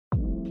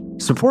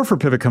Support for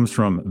Pivot comes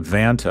from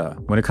Vanta.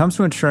 When it comes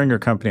to ensuring your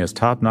company has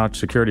top-notch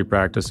security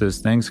practices,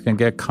 things can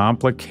get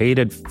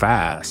complicated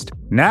fast.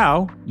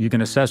 Now, you can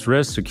assess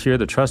risk, secure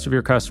the trust of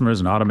your customers,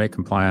 and automate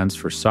compliance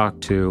for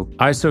SOC 2,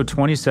 ISO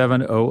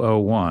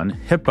 27001,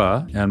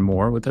 HIPAA, and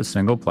more with a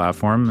single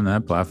platform, and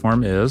that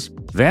platform is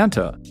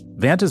Vanta.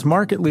 Vanta's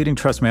market-leading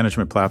trust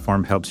management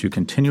platform helps you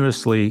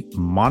continuously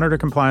monitor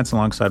compliance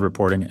alongside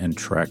reporting and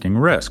tracking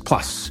risk.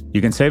 Plus,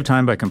 you can save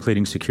time by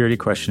completing security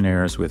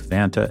questionnaires with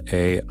Vanta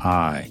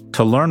AI.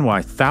 To learn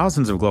why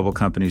thousands of global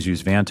companies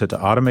use Vanta to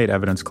automate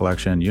evidence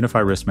collection, unify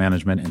risk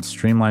management, and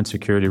streamline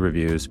security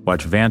reviews,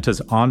 watch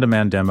Vanta's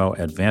on-demand demo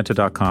at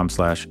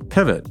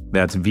vanta.com/pivot.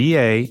 That's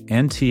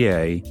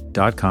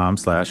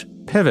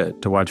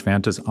VANTA.com/pivot to watch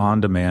Vanta's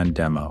on-demand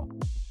demo.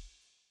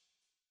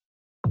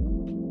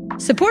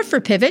 Support for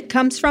Pivot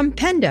comes from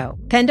Pendo.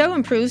 Pendo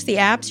improves the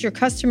apps your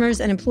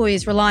customers and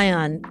employees rely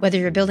on. Whether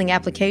you're building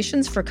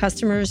applications for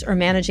customers or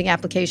managing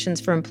applications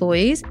for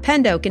employees,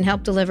 Pendo can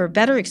help deliver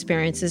better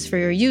experiences for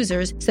your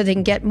users so they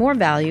can get more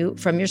value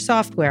from your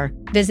software.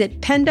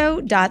 Visit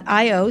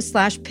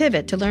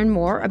pendo.io/pivot to learn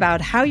more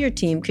about how your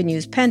team can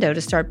use Pendo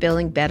to start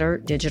building better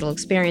digital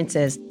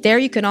experiences. There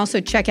you can also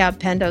check out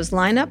Pendo's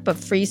lineup of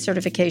free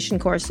certification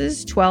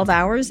courses, 12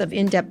 hours of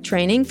in-depth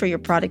training for your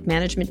product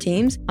management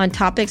teams on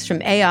topics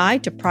from AI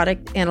to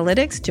product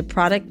analytics to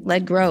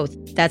product-led growth.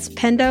 That's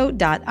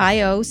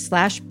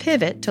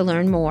pendo.io/pivot to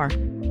learn more.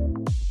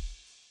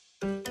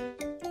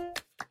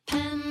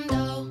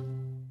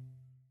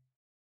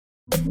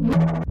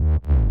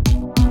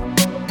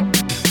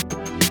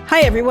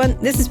 Hi, everyone.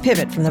 This is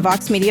Pivot from the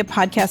Vox Media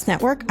Podcast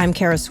Network. I'm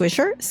Kara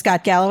Swisher.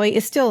 Scott Galloway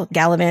is still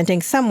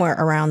gallivanting somewhere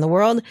around the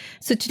world.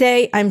 So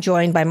today I'm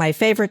joined by my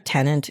favorite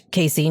tenant,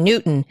 Casey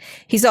Newton.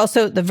 He's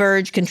also The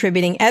Verge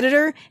contributing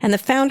editor and the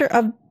founder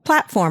of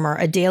Platformer,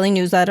 a daily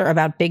newsletter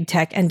about big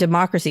tech and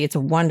democracy. It's a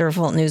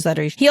wonderful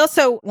newsletter. He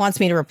also wants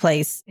me to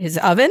replace his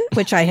oven,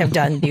 which I have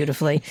done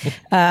beautifully.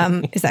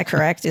 Is that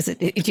correct? Do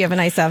you have a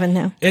nice oven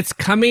now? It's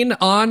coming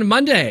on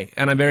Monday,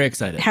 and I'm very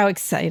excited. How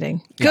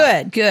exciting.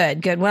 Yeah.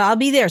 Good. Well, I'll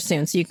be there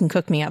soon, so you can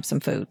cook me up some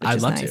food, which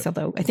is nice.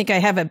 Although I think I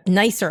have a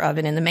nicer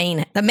oven in the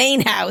main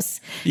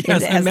house.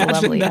 Yes,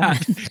 imagine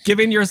that.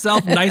 Giving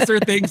yourself nicer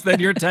things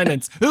than your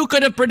tenants. Who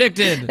could have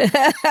predicted?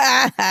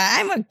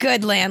 I'm a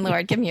good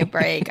landlord. Give me a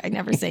break. I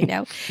never say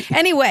no.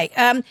 Anyway,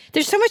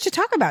 there's so much to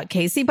talk about,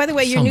 Casey. By the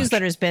way, your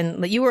newsletter's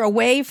been, you were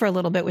away for a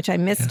little bit, which I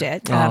missed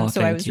it.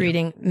 So I was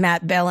reading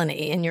Matt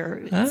Bellany in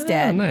your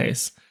stead.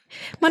 Nice.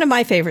 One of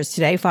my favorites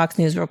today, Fox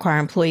News will require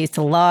employees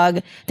to log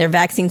their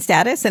vaccine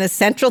status in a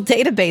central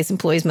database.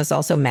 Employees must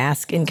also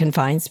mask in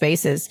confined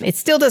spaces. It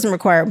still doesn't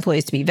require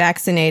employees to be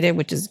vaccinated,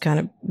 which is kind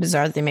of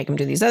bizarre that they make them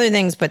do these other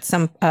things, but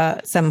some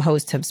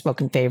hosts have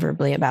spoken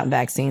favorably about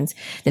vaccines.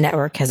 The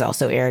network has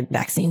also aired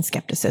vaccine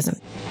skepticism.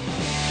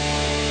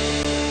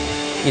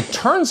 It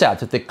turns out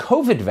that the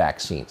COVID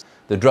vaccines,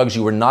 the drugs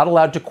you were not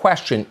allowed to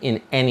question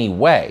in any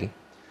way,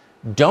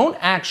 don't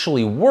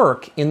actually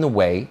work in the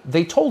way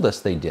they told us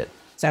they did.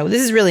 So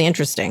this is really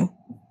interesting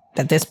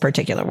at this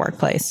particular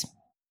workplace.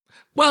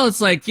 Well,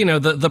 it's like,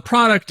 the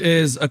product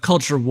is a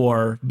culture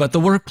war, but the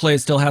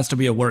workplace still has to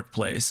be a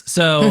workplace.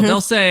 So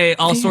they'll say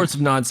all sorts of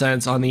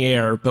nonsense on the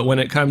air, but when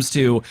it comes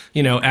to,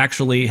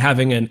 actually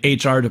having an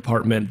HR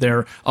department,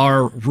 there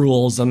are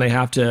rules and they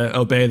have to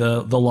obey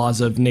the laws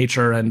of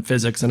nature and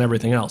physics and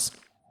everything else.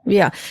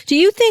 Yeah. Do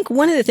you think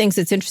one of the things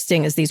that's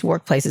interesting is these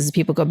workplaces, as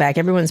people go back,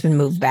 everyone's been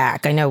moved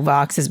back. I know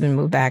Vox has been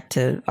moved back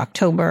to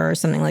October or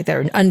something like that,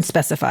 or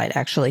unspecified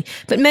actually.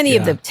 But many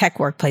of the tech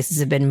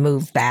workplaces have been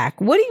moved back.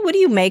 What do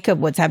you make of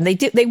what's happened?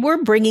 They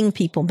were bringing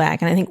people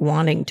back, and I think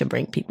wanting to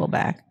bring people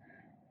back.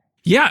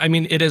 Yeah, I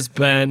mean, it has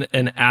been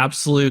an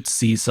absolute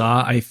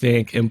seesaw. I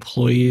think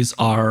employees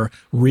are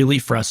really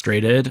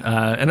frustrated,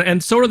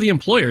 and so are the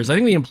employers. I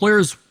think the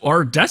employers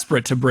are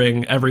desperate to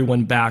bring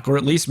everyone back, or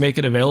at least make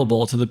it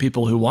available to the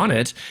people who want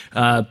it.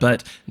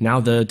 But now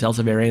the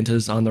Delta variant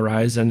is on the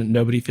rise, and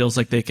nobody feels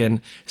like they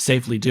can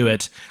safely do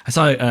it. I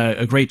saw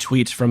a great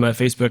tweet from a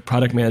Facebook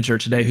product manager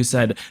today who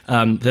said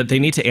that they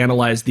need to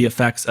analyze the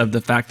effects of the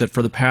fact that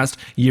for the past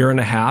year and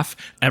a half,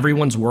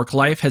 everyone's work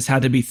life has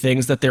had to be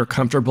things that they're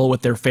comfortable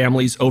with their families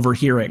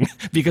overhearing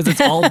because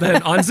it's all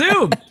been on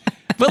Zoom.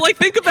 But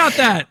think about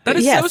that. That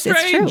is so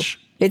strange.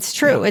 It's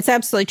true. Yeah. It's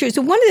absolutely true.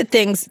 So one of the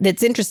things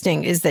that's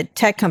interesting is that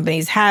tech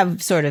companies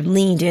have sort of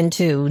leaned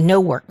into no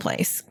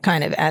workplace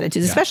kind of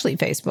attitudes, especially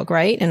Facebook,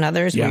 right? And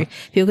others. Where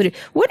people could.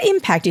 What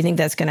impact do you think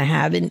that's going to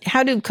have? And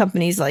how do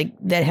companies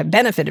that have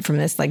benefited from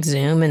this, like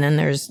Zoom, and then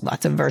there's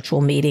lots of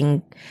virtual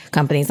meeting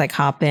companies like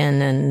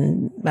Hopin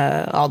and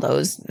all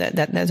those,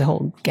 there's a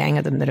whole gang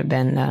of them that have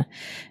been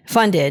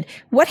funded.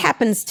 What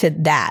happens to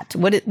that?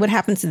 What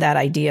happens to that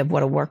idea of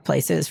what a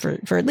workplace is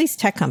for at least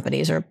tech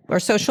companies or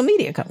social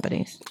media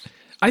companies?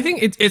 I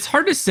think it's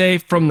hard to say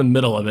from the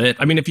middle of it.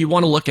 I mean, if you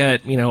want to look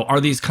at, are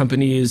these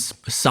companies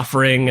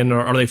suffering and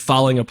are they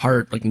falling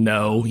apart? Like,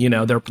 no,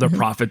 their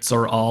profits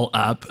are all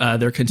up.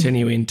 They're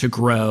continuing to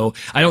grow.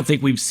 I don't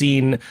think we've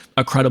seen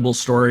a credible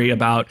story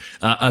about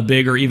a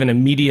big or even a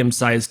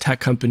medium-sized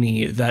tech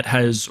company that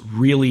has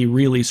really,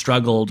 really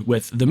struggled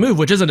with the move,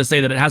 which isn't to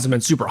say that it hasn't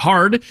been super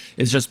hard.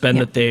 It's just been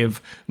that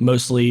they've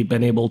mostly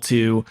been able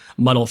to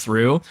muddle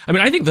through. I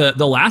mean, I think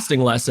the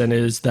lasting lesson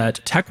is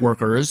that tech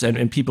workers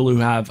and people who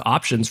have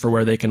options for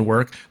where they can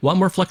work want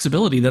more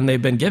flexibility than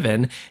they've been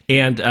given,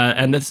 and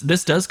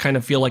this does kind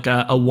of feel like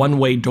a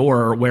one-way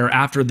door where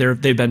after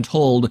they've been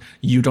told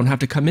you don't have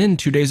to come in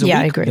 2 days a week,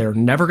 I agree. They're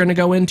never going to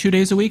go in 2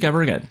 days a week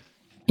ever again.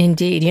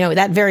 Indeed.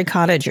 That very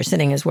cottage you're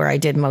sitting is where I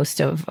did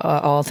most of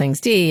all things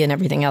D and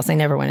everything else. I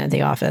never went into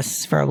the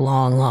office for a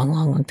long, long,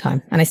 long, long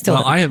time. And I still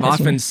I have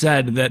often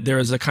said that there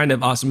is a kind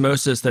of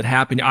osmosis that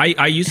happened.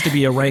 I used to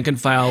be a rank and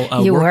file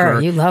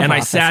worker. You love and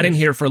offices. I sat in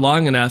here for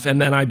long enough,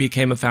 and then I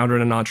became a founder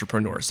and an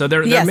entrepreneur. So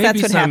there may be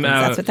some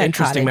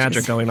interesting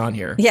magic going on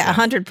here. Yeah,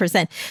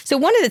 100%. So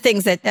one of the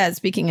things that,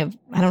 speaking of,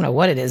 I don't know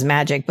what it is,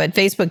 magic, but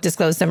Facebook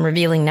disclosed some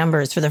revealing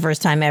numbers for the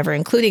first time ever,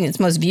 including its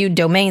most viewed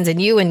domains. And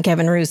you and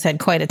Kevin Roos had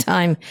quite a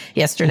time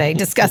yesterday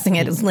discussing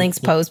it as links,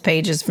 posts,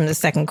 pages from the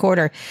second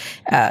quarter.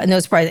 No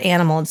surprise,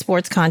 animal and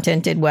sports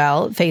content did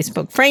well.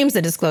 Facebook frames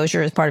the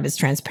disclosure as part of its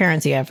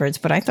transparency efforts,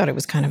 but I thought it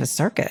was kind of a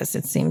circus.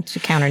 It seemed to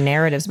counter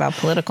narratives about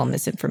political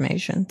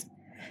misinformation.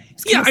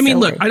 Yeah, I mean,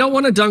 look, I don't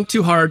want to dunk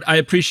too hard. I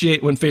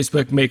appreciate when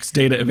Facebook makes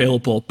data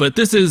available, but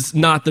this is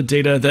not the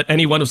data that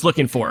anyone was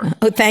looking for.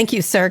 Oh, thank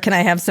you, sir. Can I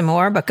have some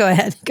more? But go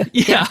ahead.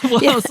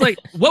 It's like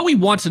what we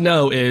want to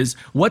know is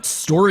what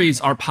stories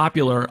are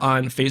popular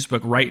on Facebook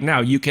right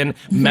now. You can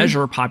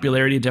measure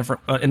popularity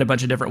in a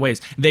bunch of different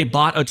ways. They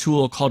bought a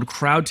tool called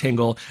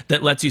CrowdTangle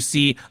that lets you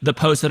see the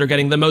posts that are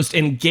getting the most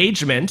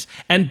engagement,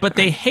 but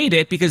they hate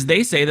it because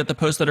they say that the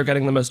posts that are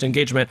getting the most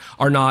engagement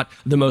are not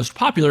the most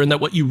popular, and that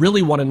what you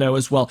really want to know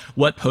is, well,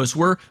 what posts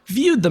were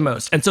viewed the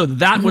most. And so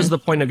that was the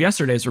point of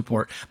yesterday's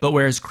report. But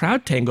whereas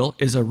CrowdTangle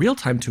is a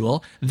real-time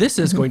tool, this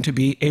is going to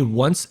be a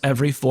once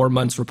every 4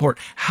 months report.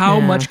 How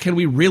much can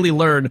we really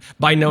learn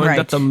by knowing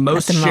that the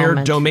most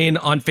shared domain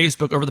on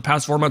Facebook over the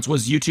past 4 months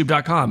was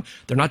youtube.com?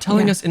 They're not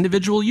telling us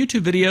individual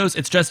YouTube videos.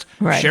 It's just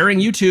sharing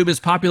YouTube is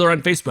popular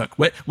on Facebook,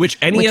 which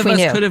any of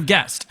us could have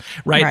guessed,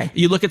 right?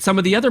 You look at some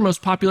of the other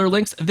most popular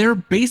links, they're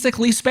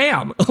basically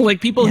spam. Like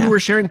people who were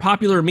sharing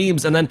popular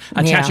memes and then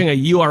attaching a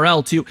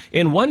URL to,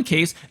 in one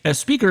case, a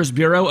speakers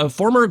bureau of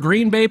former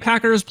Green Bay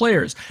Packers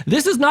players.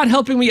 This is not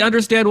helping me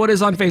understand what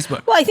is on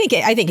Facebook. Well, I think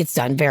it's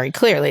done very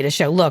clearly to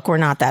show, look, we're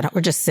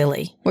just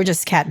silly. We're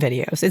just cat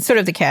videos. It's sort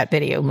of the cat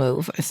video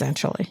move,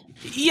 essentially.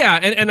 Yeah,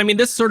 and I mean,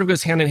 this sort of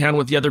goes hand in hand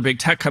with the other big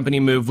tech company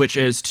move, which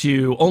is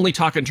to only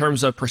talk in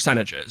terms of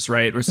percentages,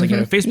 right? Where it's like,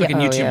 Facebook and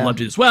YouTube love to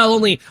do this. Well,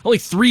 only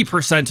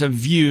 3% of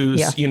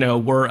views,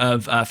 were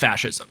of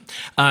fascism.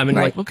 And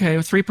you're like, okay,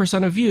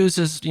 3% of views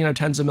is,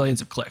 tens of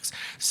millions of clicks.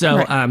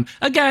 So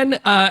again,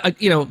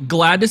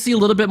 glad to see a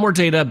little bit more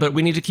data, but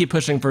we need to keep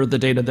pushing for the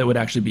data that would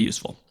actually be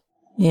useful.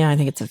 Yeah, I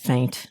think it's a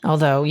feint.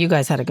 Although you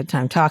guys had a good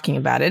time talking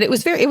about it. It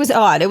was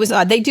odd. It was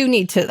odd. They do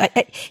need to,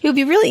 it would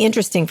be really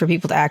interesting for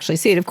people to actually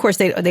see it. Of course,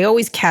 they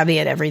always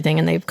caveat everything,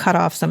 and they've cut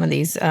off some of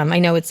these. I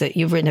know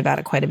you've written about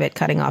it quite a bit,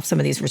 cutting off some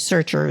of these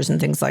researchers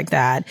and things like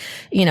that,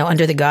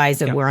 under the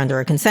guise of we're under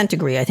a consent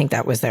decree. I think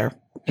that was their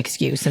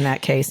excuse in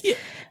that case.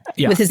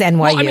 Yeah. With his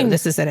NYU. Well,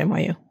 this is at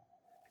NYU.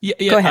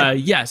 Go ahead.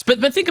 Yes.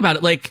 But think about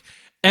it. Like,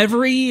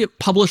 every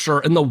publisher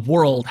in the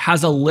world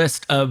has a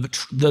list of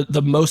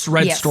the most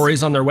read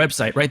stories on their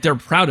website, right? They're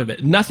proud of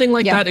it. Nothing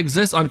like that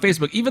exists on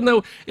Facebook, even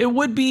though it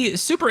would be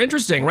super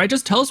interesting, right?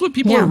 Just tell us what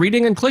people are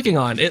reading and clicking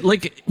on. It,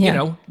 what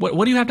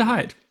do you have to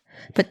hide?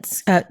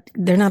 But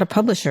they're not a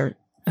publisher.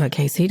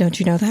 Casey, don't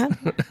you know that?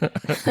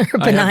 A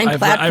benign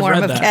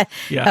platform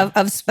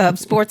of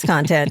sports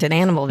content and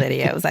animal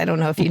videos. I don't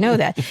know if you know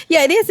that.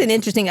 Yeah, it is an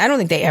interesting. I don't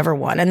think they ever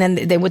won. And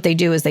then what they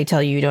do is they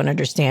tell you don't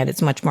understand.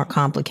 It's much more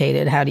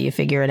complicated. How do you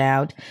figure it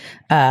out?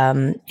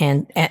 And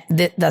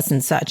thus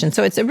and such. And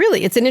so it's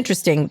an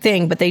interesting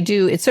thing. But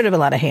it's sort of a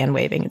lot of hand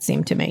waving. It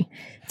seemed to me.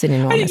 It's an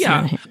enormous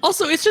amount.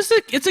 Also,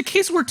 it's a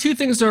case where two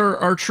things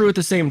are true at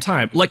the same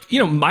time. Like,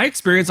 my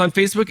experience on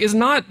Facebook is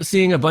not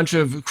seeing a bunch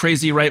of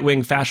crazy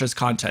right-wing fascist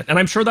content. And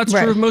I'm sure that's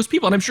true of most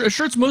people. And I'm sure it's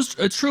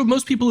true of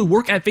most people who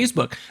work at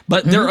Facebook.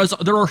 But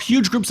there are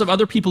huge groups of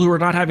other people who are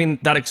not having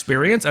that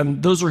experience.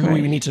 And those are who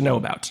we need to know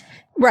about.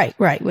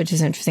 Right, which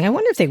is interesting. I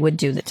wonder if they would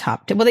do the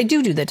top 10. Well, they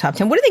do the top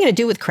 10. What are they going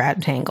to do with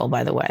CrowdTangle,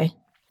 by the way?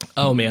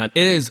 Oh man,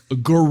 it is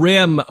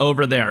grim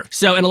over there.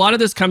 So, and a lot of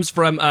this comes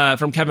from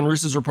Kevin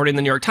Roos's reporting in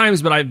the New York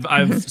Times, but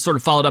I've sort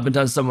of followed up and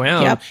done some of my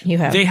own. Yep, you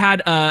have. They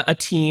had a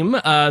team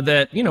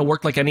that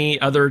worked like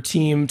any other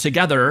team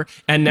together,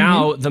 and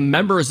now the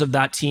members of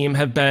that team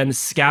have been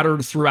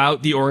scattered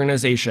throughout the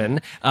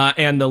organization.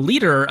 And the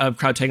leader of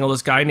CrowdTangle,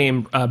 this guy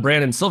named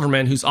Brandon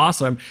Silverman, who's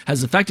awesome,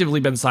 has effectively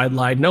been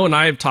sidelined. No one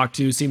I've talked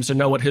to seems to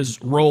know what his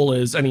role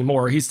is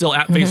anymore. He's still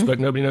at Facebook.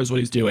 Nobody knows what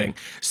he's doing.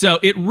 So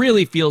it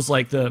really feels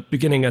like the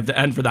beginning thing at the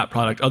end for that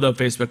product, although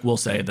Facebook will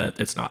say that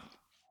it's not.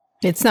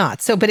 It's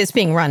not. So, but it's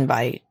being run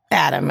by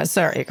Adam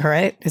Mosseri,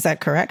 correct? Is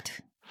that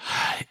correct?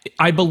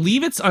 I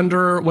believe it's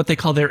under what they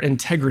call their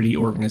integrity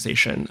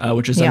organization,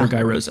 which is under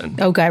Guy Rosen.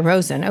 Oh, Guy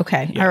Rosen.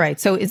 Okay. Yeah. All right.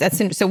 So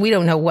so we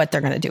don't know what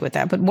they're going to do with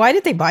that. But why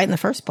did they buy it in the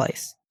first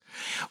place?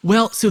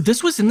 Well, so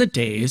this was in the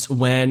days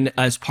when,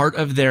 as part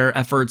of their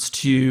efforts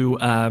to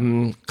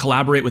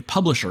collaborate with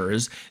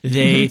publishers,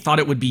 they thought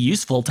it would be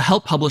useful to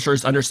help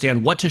publishers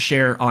understand what to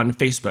share on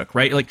Facebook,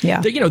 right? Like,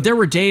 there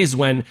were days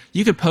when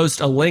you could post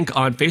a link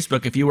on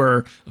Facebook if you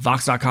were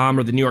Vox.com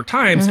or the New York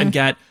Times and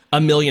get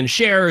 1 million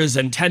shares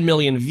and 10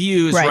 million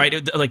views,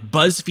 right? Like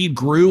BuzzFeed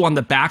grew on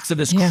the backs of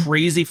this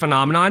crazy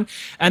phenomenon.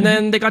 And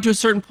then they got to a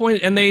certain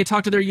point and they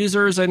talked to their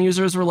users, and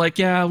users were like,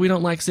 yeah, we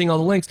don't like seeing all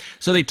the links.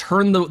 So they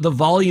turned the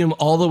volume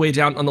all the way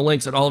down on the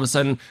links, and all of a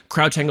sudden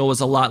CrowdTangle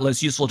was a lot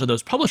less useful to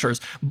those publishers.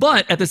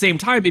 But at the same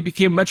time, it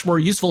became much more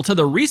useful to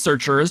the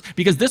researchers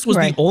because this was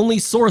the only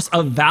source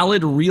of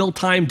valid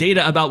real-time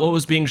data about what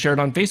was being shared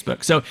on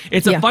Facebook. So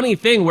it's a funny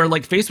thing where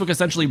like Facebook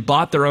essentially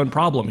bought their own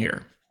problem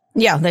here.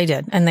 Yeah, they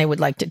did. And they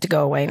would like it to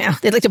go away now.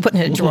 They'd like to put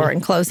it in a drawer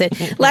and close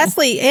it.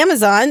 Lastly,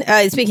 Amazon,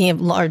 speaking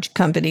of large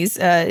companies,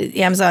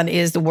 Amazon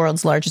is the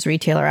world's largest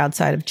retailer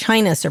outside of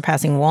China,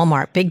 surpassing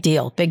Walmart. Big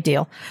deal, big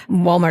deal.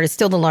 Walmart is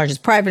still the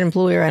largest private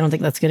employer. I don't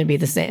think that's going to be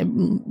the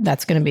same. They're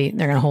going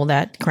to hold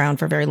that crown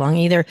for very long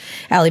either.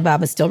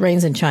 Alibaba still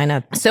reigns in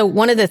China. So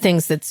one of the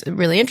things that's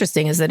really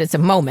interesting is that it's a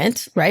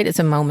moment, right? It's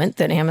a moment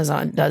that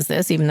Amazon does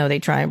this, even though they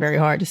try very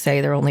hard to say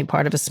they're only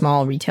part of a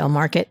small retail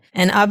market.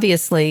 And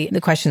obviously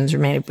the questions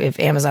remain if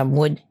Amazon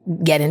would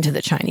get into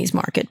the Chinese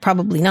market.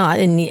 Probably not.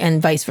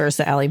 And vice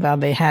versa.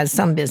 Alibaba has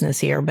some business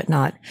here, but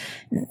not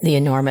the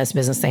enormous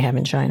business they have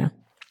in China.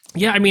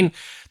 Yeah, I mean,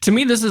 to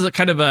me, this is a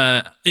kind of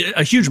a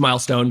huge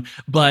milestone,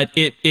 but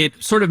it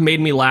sort of made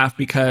me laugh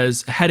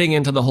because heading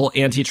into the whole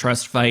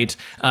antitrust fight,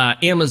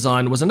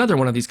 Amazon was another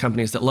one of these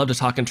companies that love to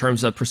talk in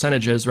terms of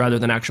percentages rather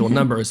than actual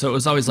numbers. So it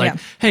was always like,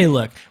 hey,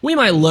 look, we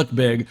might look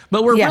big,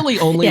 but we're really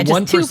only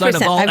 1%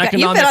 of all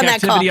economic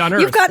activity on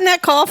Earth. You've gotten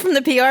that call from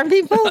the PR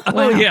people?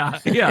 Wow. Oh,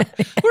 yeah.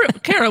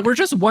 Kara, we're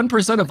just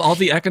 1% of all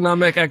the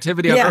economic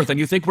activity on Earth, and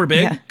you think we're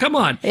big? Come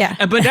on.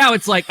 But now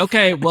it's like,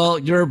 okay, well,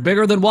 you're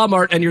bigger than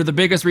Walmart, and you're the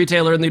biggest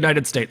retailer in the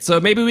United States.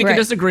 So maybe we can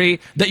disagree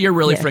that you're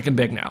really freaking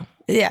big now.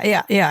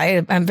 Yeah.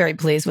 I'm very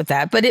pleased with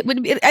that. But I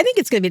think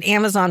it's going to be an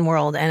Amazon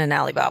world and an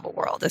Alibaba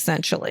world,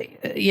 essentially,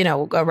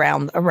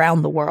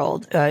 around the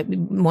world.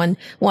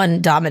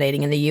 One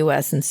dominating in the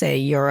U.S. and say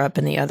Europe,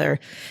 and the other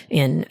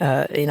in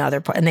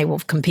other parts, and they will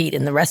compete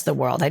in the rest of the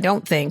world. I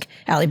don't think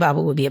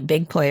Alibaba would be a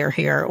big player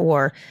here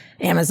or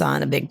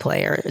Amazon a big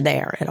player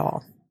there at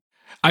all.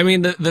 I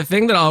mean, the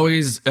thing that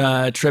always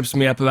trips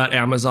me up about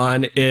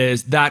Amazon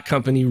is that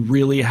company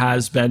really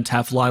has been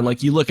Teflon.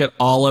 Like, you look at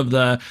all of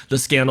the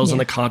scandals and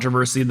the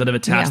controversy that have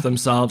attached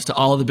themselves to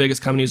all of the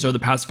biggest companies over the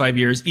past 5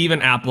 years,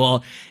 even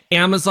Apple.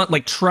 Amazon,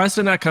 like, trust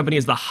in that company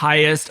is the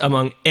highest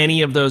among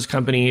any of those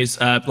companies.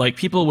 Like,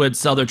 people would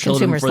sell their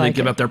children before they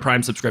give up their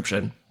Prime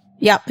subscription.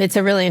 Yep, it's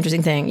a really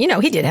interesting thing.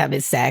 He did have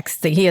his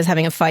sex. He is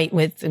having a fight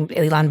with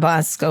Elon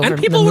Musk over and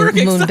people were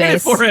excited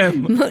base for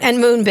him. And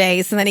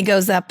Moonbase, and then he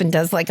goes up and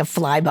does like a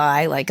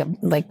flyby,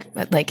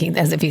 like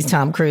as if he's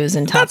Tom Cruise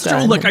in Top Gun. That's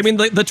true. Look, I mean,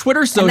 the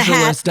Twitter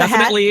socialists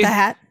definitely the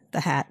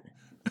hat.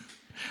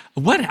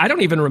 What? I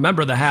don't even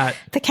remember the hat.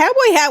 The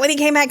cowboy hat when he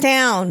came back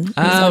down.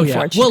 Oh,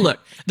 yeah. Well, look,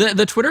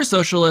 the Twitter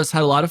socialists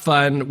had a lot of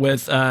fun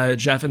with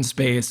Jeff in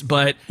space,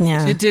 but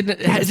it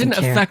didn't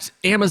affect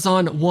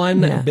Amazon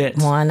one bit.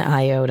 One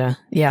iota.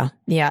 Yeah.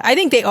 I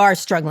think they are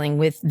struggling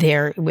with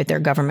their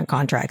government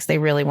contracts. They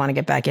really want to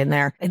get back in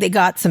there. They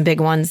got some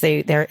big ones.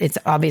 It's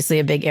obviously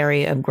a big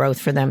area of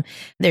growth for them.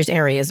 There's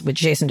areas which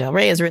Jason Del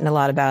Rey has written a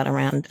lot about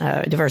around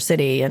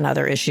diversity and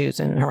other issues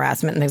and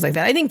harassment and things like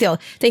that. I think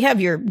they have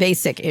your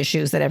basic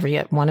issues that every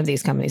one of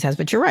these companies has,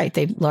 but you're right.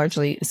 They've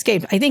largely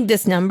escaped. I think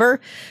this number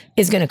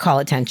is going to call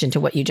attention to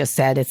what you just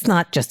said. It's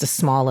not just a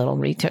small little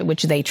retail,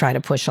 which they try to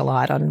push a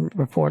lot on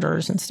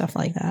reporters and stuff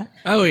like that.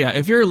 Oh, yeah.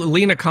 If you're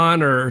Lena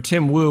Khan or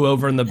Tim Wu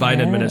over in the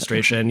Biden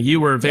administration,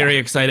 you were very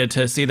excited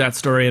to see that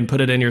story and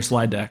put it in your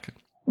slide deck.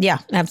 Yeah,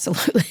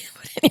 absolutely.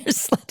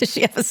 Does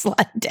she have a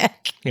slide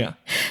deck? Yeah.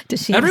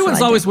 Does she?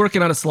 Everyone's always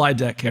working on a slide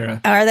deck, Kara.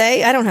 Are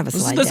they? I don't have a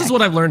slide deck. This is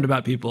what I've learned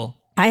about people.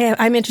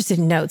 I'm interested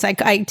in notes. I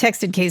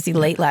texted Casey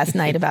late last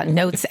night about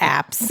notes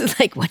apps.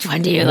 Like, which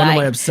one do you like? One of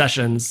my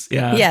obsessions.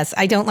 Yeah. Yes,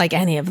 I don't like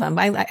any of them.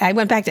 I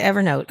went back to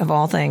Evernote of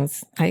all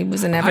things. I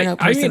was an Evernote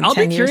person. I'll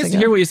be curious to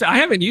hear what you say. I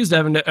haven't used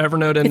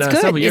Evernote in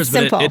several years,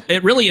 but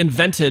it really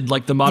invented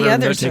like the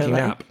modern note-taking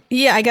app.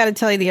 Yeah, I got to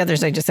tell you, the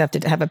others, I just have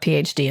to have a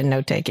PhD in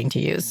note-taking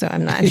to use. So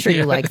I'm sure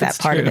you like that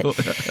part of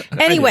it.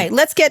 Anyway,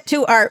 let's get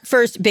to our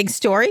first big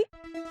story.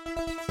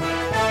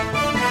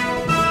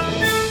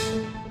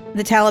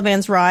 The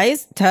Taliban's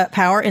rise to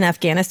power in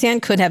Afghanistan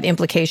could have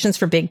implications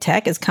for big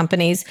tech as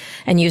companies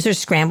and users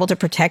scramble to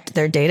protect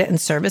their data and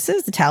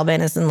services. The Taliban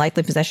is in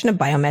likely possession of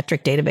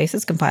biometric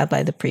databases compiled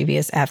by the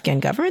previous Afghan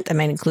government that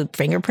might include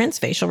fingerprints,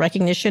 facial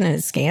recognition,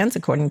 and scans,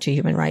 according to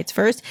Human Rights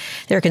First.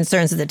 There are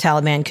concerns that the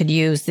Taliban could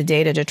use the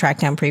data to track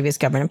down previous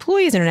government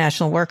employees,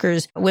 international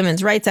workers,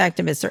 women's rights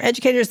activists, or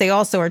educators. They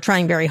also are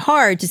trying very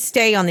hard to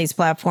stay on these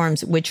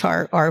platforms, which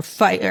are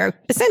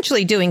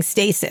essentially doing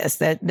stasis.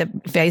 That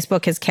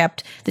Facebook has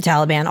kept the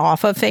Taliban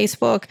off of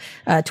Facebook.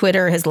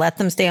 Twitter has let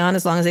them stay on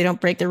as long as they don't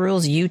break the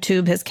rules.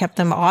 YouTube has kept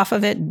them off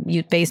of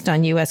it based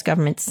on U.S.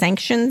 government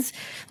sanctions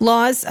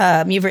laws.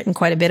 You've written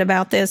quite a bit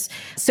about this.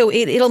 So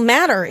it'll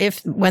matter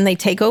if when they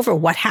take over,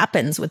 what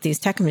happens with these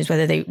tech companies,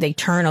 whether they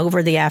turn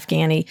over the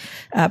Afghani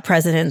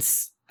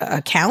president's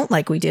account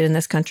like we did in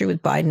this country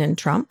with Biden and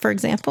Trump, for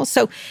example.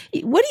 So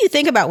what do you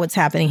think about what's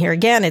happening here?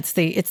 Again, it's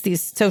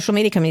these social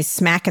media companies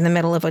smack in the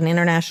middle of an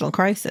international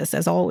crisis,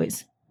 as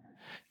always.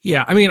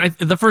 Yeah, I mean,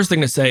 the first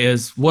thing to say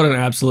is what an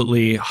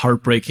absolutely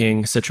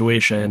heartbreaking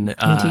situation.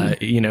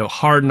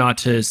 Hard not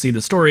to see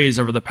the stories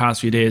over the past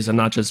few days and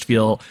not just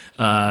feel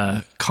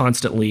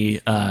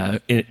constantly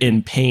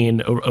in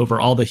pain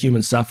over all the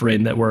human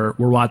suffering that we're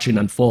watching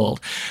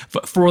unfold.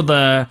 For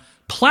the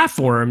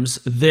platforms,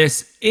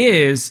 this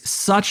is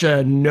such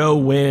a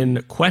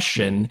no-win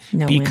question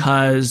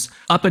because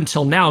up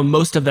until now,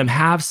 most of them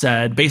have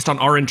said, based on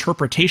our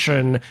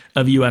interpretation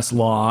of U.S.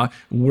 law,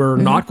 we're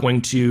not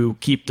going to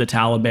keep the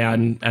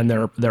Taliban and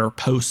their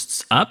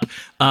posts up.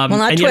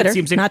 Not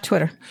Twitter. Not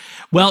Twitter.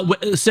 Well,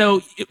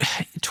 so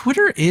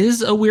Twitter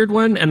is a weird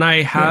one, and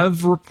I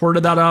have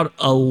reported that out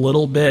a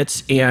little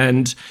bit.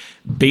 And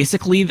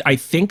basically, I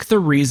think the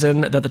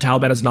reason that the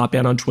Taliban is not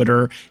banned on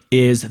Twitter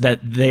is that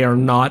they are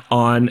not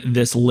on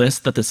this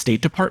list that the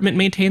State Department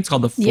maintains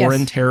called the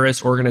Foreign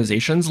Terrorist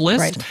Organizations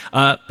list.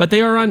 Right. But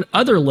they are on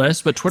other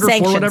lists. But Twitter,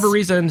 for whatever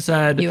reason,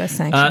 said US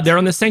sanctions. They're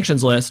on the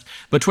sanctions list.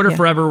 But Twitter,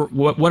 for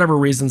whatever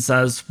reason,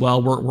 says,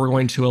 well, we're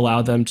going to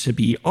allow them to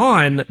be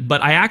on.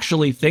 But I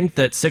actually think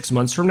that 6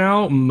 months from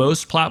now,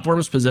 most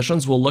platforms'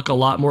 positions will look a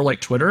lot more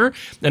like Twitter.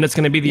 And it's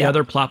going to be the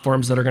other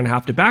platforms that are going to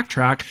have to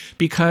backtrack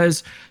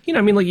because,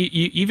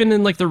 even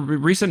in like the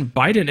recent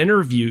Biden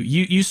interview,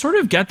 you sort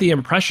of get the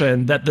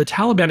impression that the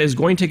Taliban is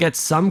going to get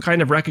some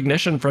kind of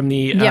recognition from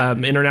the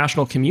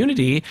international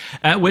community,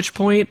 at which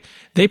point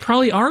they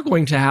probably are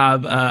going to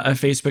have a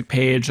Facebook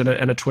page and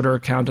a Twitter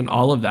account and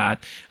all of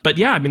that. But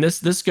yeah, I mean,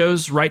 this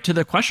goes right to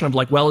the question of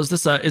like, well, is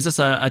this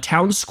a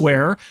town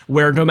square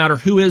where no matter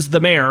who is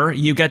the mayor,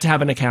 you get to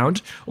have an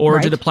account? Or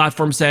do the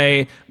platform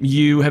say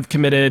you have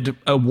committed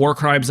war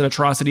crimes and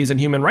atrocities and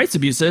human rights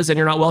abuses and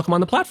you're not welcome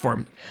on the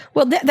platform?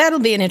 Well, that'll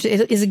be an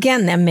interesting, is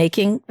again, them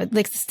making,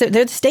 like,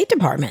 they're the State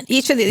Department.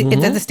 Each of they're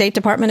the State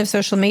Department of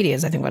social media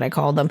is, I think, what I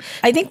call them.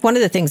 I think one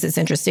of the things that's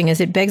interesting is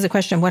it begs the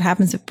question, what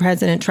happens if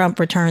President Trump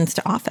returns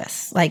to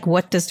office? Like,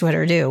 what does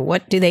Twitter do?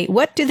 What do they do?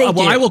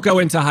 Well, I will go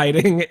into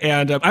hiding,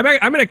 and I'm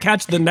going to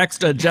catch the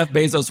next Jeff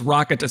Bezos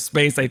rocket to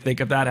space, I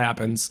think, if that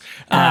happens.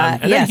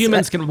 And then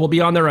humans will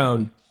be on their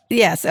own.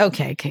 Yes.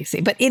 Okay,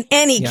 Casey. But in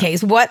any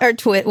case, what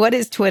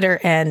is Twitter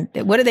and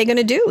what are they going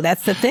to do?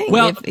 That's the thing.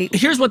 Well,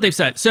 here's what they've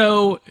said.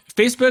 So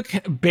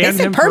Facebook banned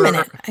him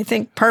permanent. I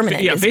think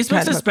permanent. Yeah,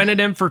 Facebook suspended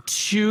him for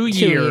 2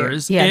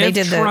 years. Yeah,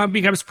 if Trump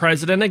becomes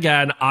president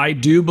again, I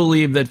do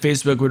believe that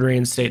Facebook would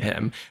reinstate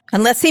him.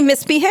 Unless he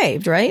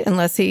misbehaved, right?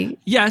 Unless he...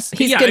 Yes.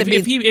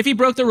 If he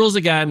broke the rules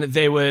again,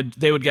 they would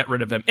get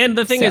rid of him. And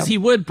the thing is, he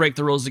would break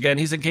the rules again.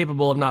 He's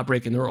incapable of not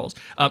breaking the rules.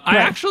 I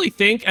actually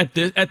think at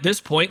this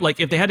point,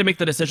 like if they had to make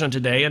the decision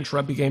today and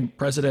Trump became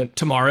president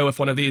tomorrow, if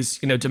one of these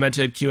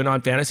demented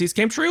QAnon fantasies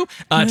came true,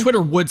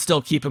 Twitter would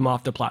still keep him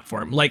off the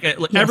platform. Like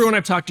everyone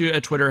I've talked to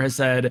at Twitter has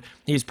said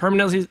he's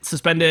permanently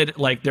suspended.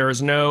 Like there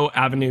is no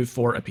avenue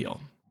for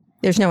appeal.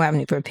 There's no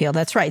avenue for appeal.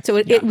 That's right. So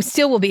it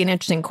still will be an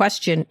interesting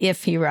question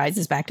if he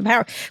rises back to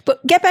power.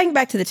 But getting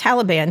back to the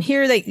Taliban,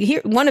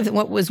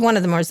 what was one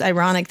of the most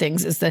ironic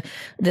things is that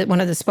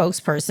one of the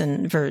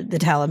spokesperson for the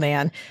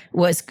Taliban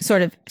was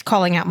sort of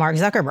calling out Mark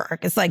Zuckerberg.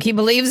 It's like he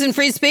believes in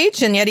free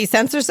speech and yet he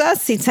censors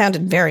us. He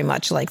sounded very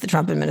much like the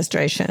Trump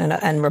administration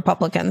and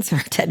Republicans or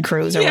Ted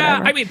Cruz or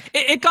whatever. Yeah, I mean,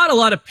 it got a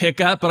lot of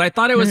pickup, but I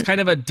thought it was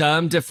kind of a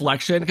dumb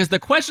deflection because the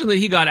question that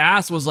he got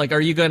asked was like,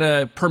 are you going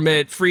to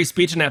permit free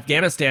speech in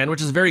Afghanistan,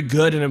 which is very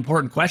good and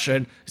important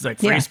question. He's like,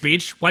 free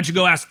speech? Why'd you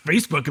go ask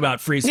Facebook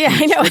about free speech? Yeah,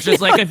 I know. Which is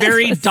like a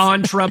very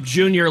Don Trump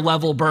Jr.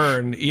 level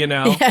burn,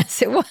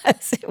 Yes, it was.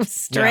 It was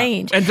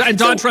strange. Yeah. And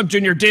Don Trump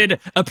Jr. did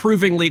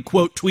approvingly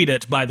quote tweet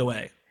it, by the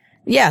way.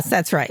 Yes,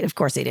 that's right. Of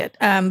course he did.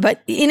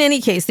 But in any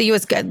case,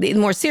 the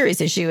more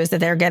serious issue is that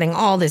they're getting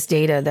all this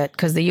data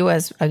because the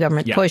U.S.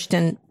 government pushed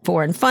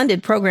for and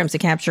funded programs to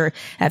capture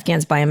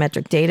Afghans'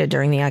 biometric data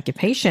during the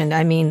occupation.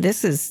 I mean,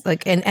 this is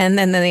like, and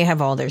then they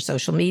have all their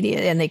social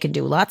media and they can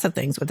do lots of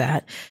things with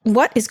that.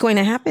 What is going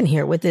to happen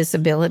here with this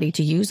ability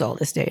to use all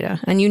this data?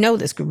 And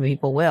this group of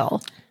people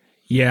will.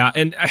 Yeah.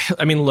 And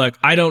I mean, look,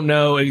 I don't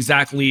know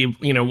exactly,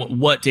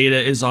 what data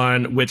is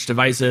on which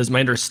devices.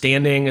 My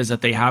understanding is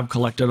that they have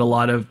collected a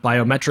lot of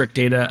biometric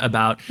data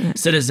about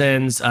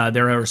citizens.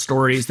 There are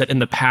stories that in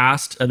the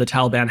past, the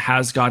Taliban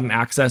has gotten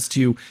access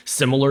to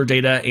similar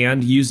data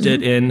and used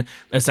it in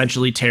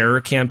essentially terror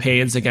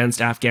campaigns against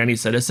Afghani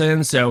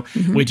citizens. So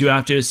we do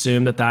have to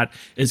assume that that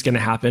is going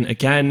to happen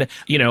again.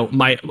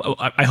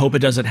 I hope it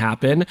doesn't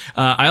happen.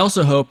 I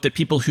also hope that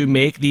people who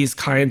make this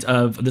kind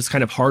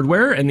of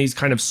hardware and these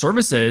kind of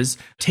services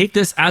take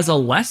this as a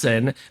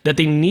lesson that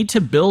they need to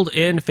build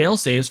in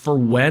fail-safes for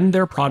when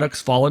their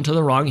products fall into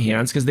the wrong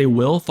hands, because they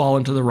will fall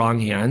into the wrong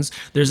hands.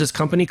 There's this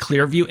company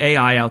Clearview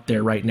AI out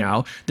there right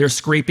now. They're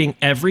scraping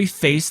every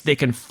face they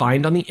can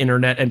find on the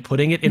internet and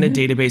putting it in a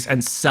database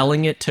and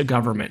selling it to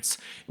governments.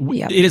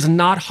 Yep. It is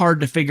not hard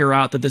to figure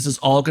out that this is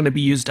all going to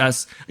be used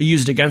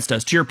against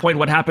us. To your point,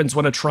 what happens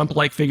when a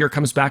Trump-like figure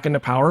comes back into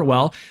power?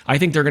 Well, I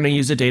think they're going to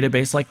use a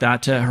database like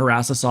that to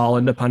harass us all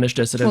and to punish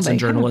dissidents and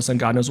journalists and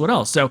God knows what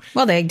else. So,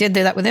 well, they did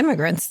that with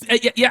immigrants.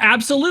 Yeah,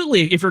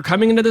 absolutely. If you're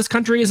coming into this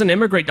country as an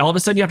immigrant, all of a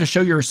sudden you have to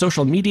show your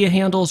social media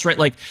handles, right?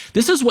 Like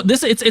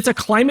it's a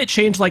climate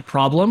change like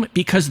problem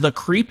because the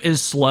creep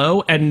is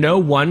slow and no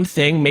one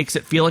thing makes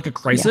it feel like a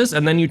crisis. Yeah.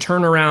 And then you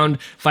turn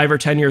around 5 or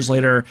 10 years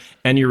later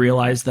and you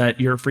realize that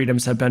your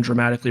freedoms have been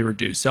dramatically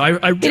reduced. So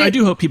I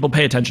do hope people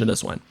pay attention to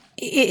this one.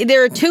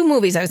 There are 2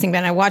 movies I was thinking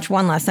about. I watched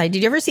one last night.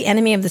 Did you ever see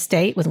Enemy of the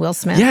State with Will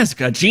Smith? Yes,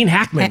 Gene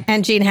Hackman.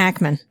 And Gene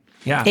Hackman.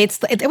 Yeah. It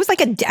was like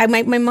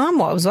my mom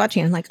was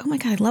watching it. I'm like, oh my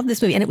God, I love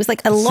this movie. And it was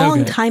like a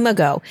long time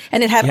ago.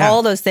 And it had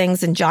all those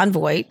things. And John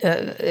Voight,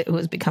 who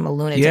has become a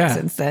lunatic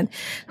since then,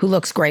 who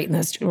looks great in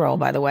this role,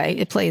 by the way.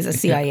 It plays a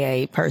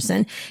CIA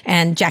person.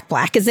 And Jack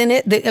Black is in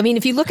it.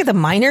 If you look at the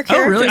minor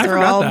characters, they're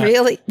all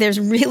there's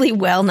really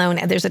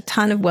there's a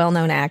ton of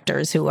well-known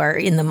actors who are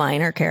in the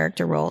minor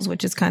character roles,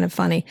 which is kind of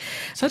funny.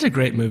 Such a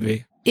great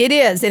movie. It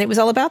is. And it was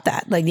all about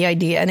that, like the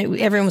idea. And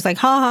everyone was like,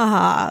 ha,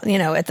 ha,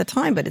 ha, at the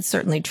time. But it's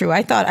certainly true.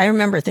 I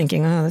remember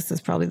thinking, oh, this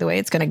is probably the way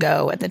it's going to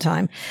go at the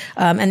time.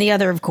 And the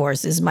other, of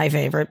course, is my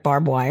favorite,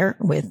 Barbed Wire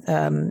with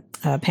Pam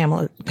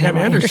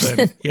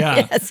Anderson.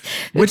 Yeah. Yes.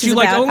 Which you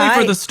liked only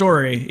for the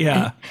story.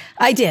 Yeah.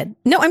 I did.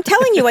 No, I'm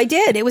telling you, I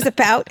did. It was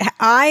about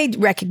eye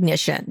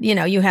recognition.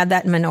 You had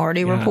that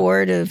Minority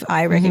Report of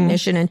eye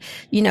recognition and,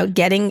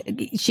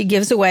 she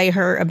gives away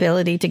her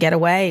ability to get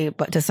away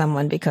to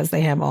someone because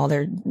they have all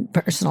their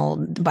personal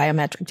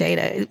biometric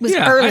data. It was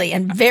early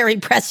and very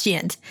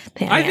prescient.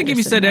 I think if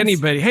you said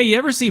anybody, hey, you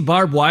ever see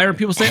Barbed Wire? And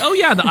people say, oh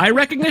yeah, the eye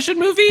recognition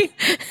movie?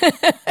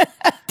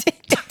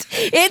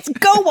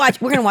 Go watch.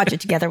 We're going to watch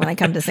it together when I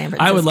come to San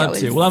Francisco. I would love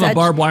to. We'll have a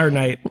Barbed Wire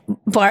night.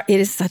 It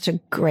is such a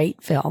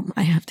great film,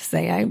 I have to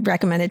say. I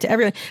recommend it to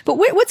everyone. But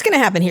what's going to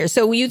happen here?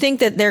 So you think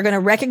that they're going to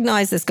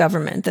recognize this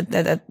government,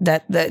 that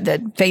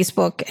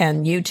Facebook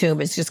and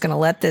YouTube is just going to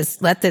let this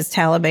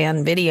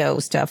Taliban video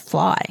stuff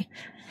fly?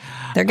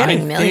 They're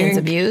getting millions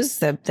of views.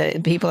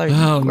 The people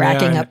are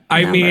racking up numbers.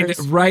 I mean,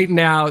 right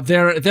now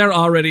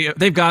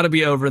they've got to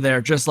be over there,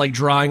 just like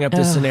drawing up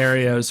the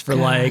scenarios for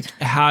like,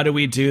 how do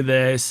we do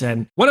this?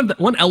 And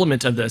one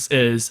element of this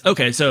is,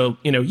 okay, so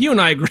you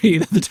and I agree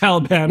that the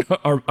Taliban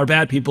are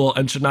bad people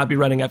and should not be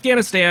running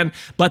Afghanistan,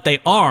 but they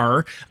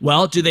are.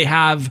 Well, do they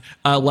have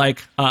a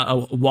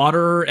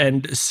water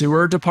and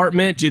sewer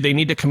department? Do they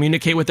need to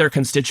communicate with their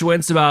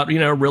constituents about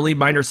really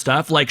minor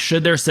stuff? Like,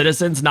 should their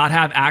citizens not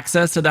have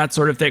access to that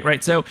sort of thing?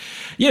 Right. So,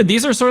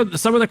 these are sort of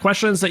some of the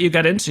questions that you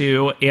get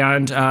into,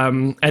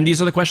 and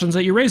these are the questions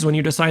that you raise when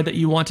you decide that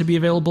you want to be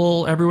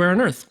available everywhere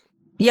on Earth.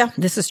 Yeah,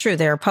 this is true.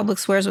 There are public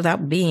squares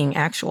without being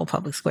actual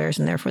public squares,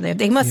 and therefore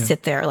they must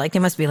sit there. Like, they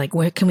must be like,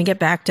 where can we get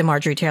back to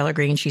Marjorie Taylor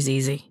Greene? She's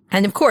easy.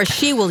 And of course,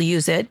 she will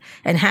use it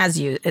and has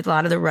used it. A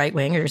lot of the right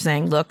wingers are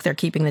saying, look, they're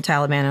keeping the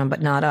Taliban on,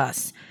 but not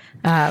us,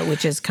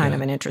 which is kind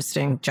of an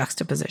interesting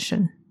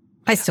juxtaposition.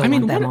 I still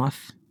want them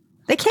off.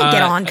 They can't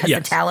get on because the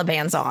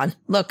Taliban's on.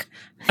 Look,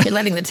 you're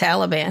letting the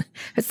Taliban.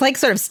 It's like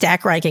sort of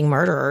stack ranking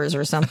murderers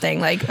or something.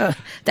 Like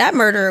that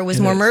murderer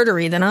was more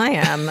murdery than I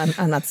am.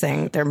 I'm not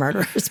saying they're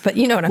murderers, but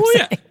you know what I'm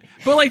saying. Yeah.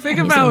 But like, think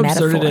of how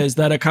absurd it is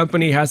that a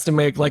company has to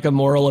make like a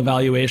moral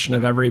evaluation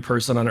of every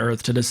person on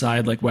Earth to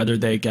decide like whether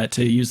they get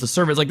to use the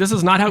service. Like, this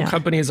is not how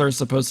companies are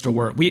supposed to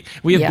work. We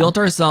have built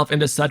ourselves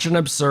into such an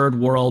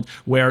absurd world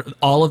where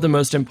all of the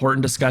most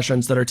important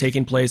discussions that are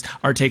taking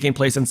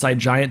place inside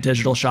giant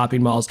digital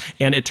shopping malls.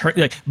 And it turned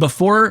like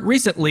before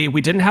recently,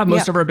 we didn't have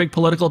most of our big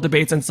political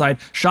debates inside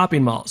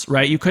shopping malls,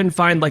 right? You couldn't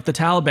find like the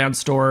Taliban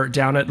store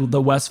down at the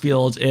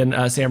Westfield in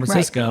San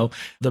Francisco. Right.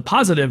 The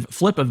positive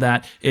flip of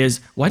that is,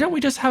 why don't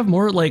we just have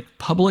more like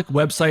public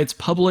websites,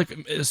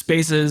 public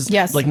spaces?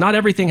 Yes. Like, not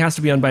everything has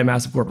to be owned by a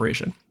massive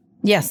corporation.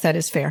 Yes, that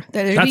is fair.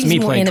 That's me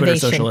playing Twitter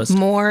socialist.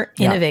 More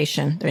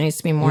innovation. There needs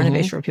to be more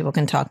innovation where people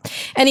can talk.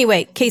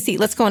 Anyway, Casey,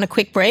 let's go on a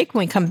quick break.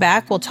 When we come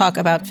back, we'll talk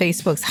about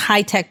Facebook's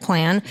high-tech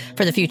plan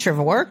for the future of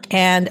work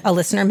and a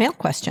listener mail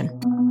question.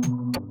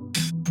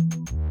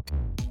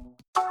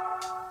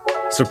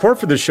 Support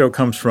for this show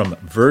comes from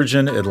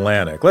Virgin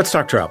Atlantic. Let's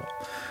talk travel.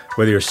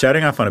 Whether you're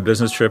setting off on a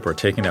business trip or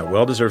taking that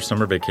well-deserved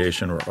summer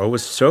vacation, we're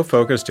always so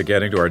focused to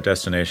getting to our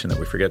destination that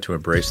we forget to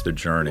embrace the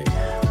journey.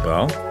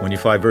 Well, when you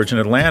fly Virgin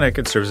Atlantic,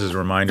 it serves as a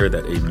reminder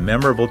that a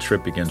memorable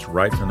trip begins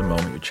right from the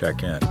moment you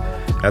check in.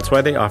 That's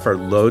why they offer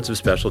loads of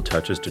special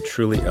touches to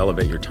truly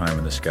elevate your time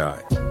in the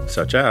sky,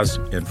 such as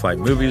in-flight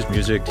movies,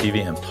 music, TV,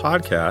 and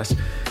podcasts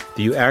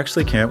that you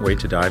actually can't wait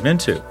to dive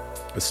into.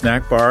 A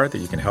snack bar that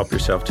you can help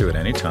yourself to at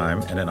any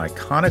time, and an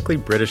iconically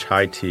British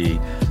high tea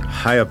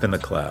high up in the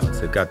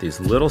clouds. They've got these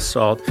little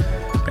salt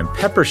and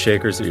pepper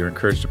shakers that you're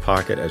encouraged to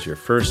pocket as your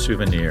first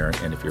souvenir.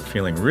 And if you're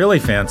feeling really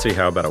fancy,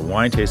 how about a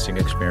wine tasting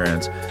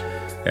experience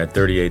at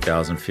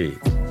 38,000 feet?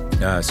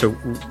 So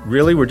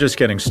really, we're just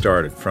getting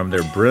started. From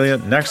their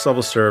brilliant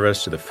next-level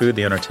service to the food,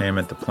 the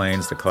entertainment, the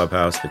planes, the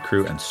clubhouse, the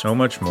crew, and so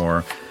much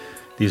more.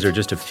 These are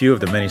just a few of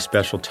the many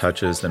special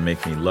touches that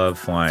make me love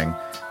flying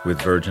with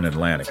Virgin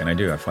Atlantic. And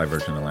I fly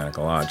Virgin Atlantic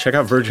a lot. Check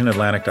out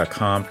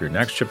virginatlantic.com for your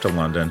next trip to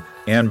London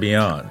and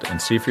beyond, and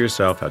see for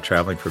yourself how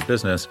traveling for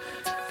business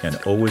can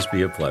always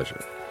be a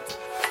pleasure.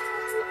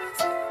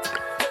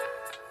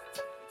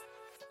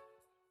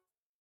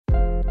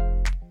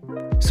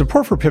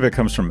 Support for Pivot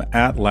comes from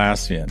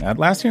Atlassian.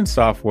 Atlassian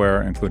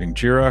software, including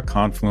Jira,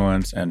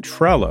 Confluence, and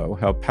Trello,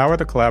 help power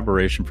the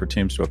collaboration for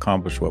teams to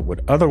accomplish what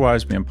would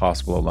otherwise be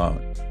impossible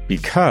alone.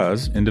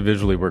 Because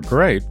individually we're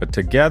great, but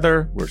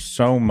together we're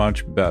so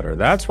much better.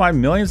 That's why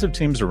millions of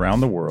teams around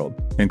the world,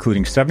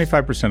 including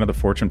 75% of the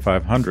Fortune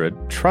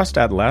 500, trust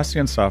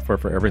Atlassian software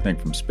for everything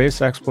from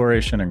space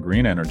exploration and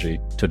green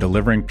energy to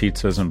delivering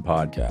pizzas and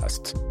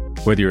podcasts.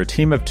 Whether you're a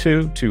team of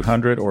 2,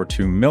 200, or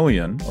 2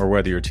 million, or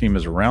whether your team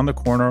is around the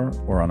corner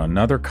or on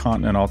another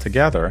continent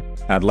altogether,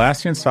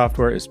 Atlassian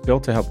software is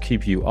built to help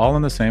keep you all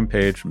on the same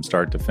page from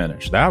start to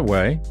finish. That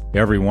way,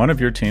 every one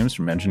of your teams,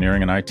 from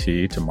engineering and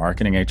IT to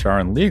marketing, HR,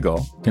 and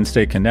legal, can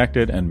stay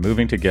connected and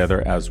moving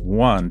together as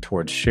one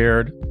towards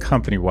shared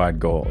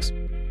company-wide goals.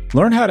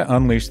 Learn how to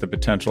unleash the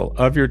potential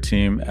of your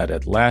team at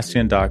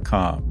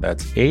Atlassian.com.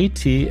 That's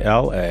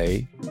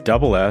Atlassian.com.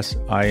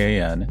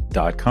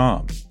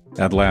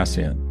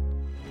 Atlassian.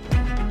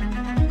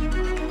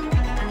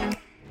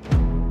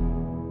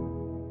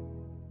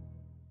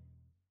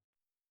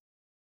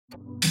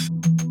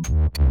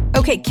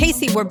 Okay,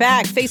 Casey, we're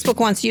back. Facebook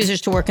wants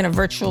users to work in a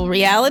virtual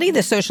reality.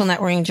 The social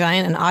networking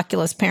giant and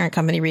Oculus parent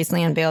company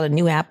recently unveiled a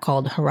new app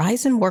called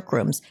Horizon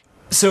Workrooms.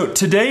 So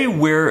today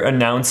we're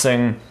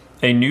announcing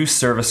a new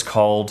service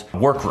called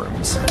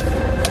Workrooms.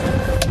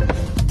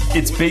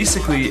 It's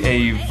basically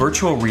a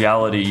virtual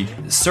reality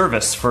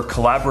service for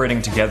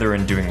collaborating together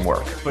and doing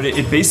work. But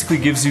it basically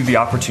gives you the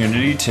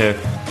opportunity to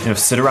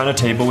sit around a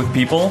table with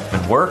people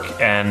and work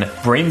and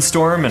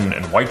brainstorm and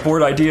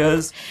whiteboard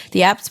ideas.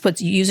 The app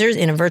puts users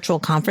in a virtual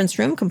conference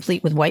room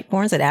complete with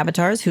whiteboards and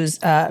avatars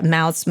whose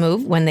mouths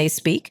move when they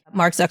speak.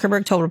 Mark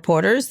Zuckerberg told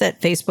reporters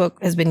that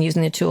Facebook has been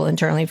using the tool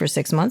internally for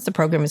 6 months. The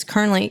program is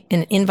currently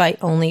in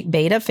invite-only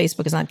beta.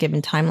 Facebook has not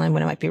given timeline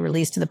when it might be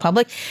released to the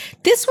public.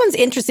 This one's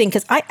interesting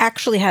because I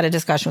actually had a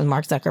discussion with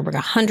Mark Zuckerberg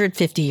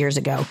 150 years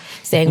ago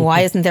saying, why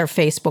isn't there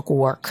Facebook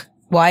work?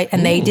 Why?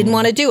 And they didn't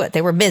want to do it.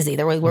 They were busy.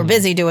 They were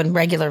busy doing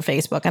regular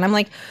Facebook. And I'm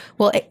like,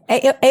 well,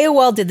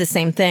 AOL did the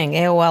same thing.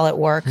 AOL at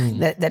work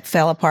that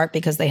fell apart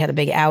because they had a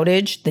big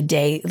outage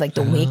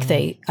the week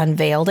they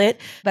unveiled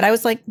it. But I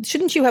was like,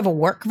 shouldn't you have a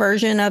work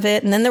version of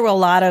it? And then there were a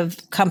lot of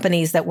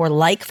companies that were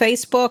like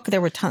Facebook.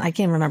 There were I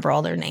can't remember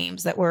all their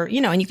names that were,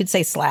 and you could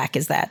say Slack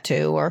is that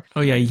too. Or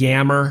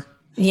Yammer.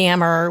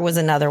 Yammer was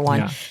another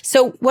one. Yeah.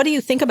 So what do you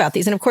think about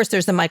these? And of course,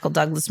 there's the Michael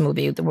Douglas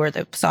movie where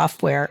the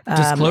software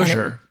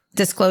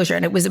Disclosure.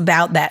 And it was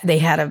about that. They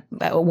had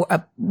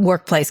a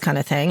workplace kind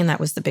of thing, and that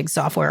was the big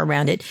software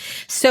around it.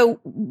 So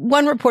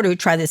one reporter who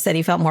tried this said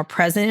he felt more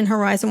present in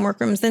Horizon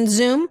Workrooms than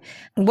Zoom.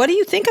 What do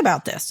you think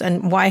about this,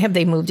 and why have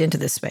they moved into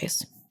this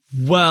space?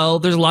 Well,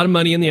 there's a lot of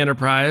money in the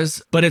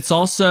enterprise, but it's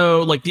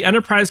also like the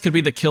enterprise could be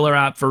the killer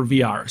app for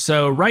VR.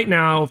 So right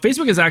now,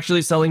 Facebook is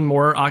actually selling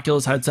more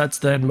Oculus headsets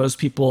than most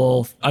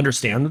people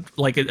understand.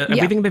 I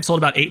think they've sold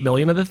about 8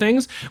 million of the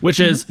things,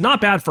 which is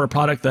not bad for a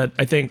product that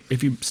I think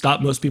if you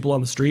stop most people on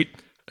the street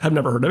have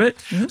never heard of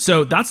it.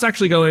 So that's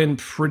actually going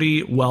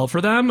pretty well for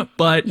them.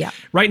 But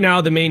right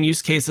now, the main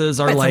use cases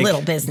are like a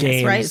little business,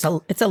 games. Right?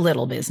 It's a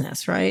little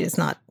business, right? It's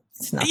not.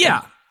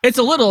 Yeah. It's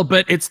a little,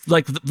 but it's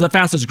like the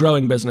fastest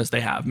growing business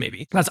they have,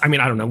 maybe. I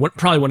don't know.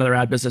 Probably one of their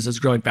ad businesses is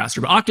growing faster,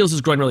 but Oculus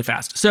is growing really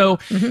fast. So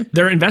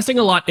they're investing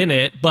a lot in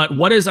it. But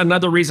what is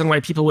another reason why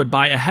people would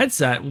buy a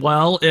headset?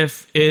 Well,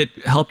 if it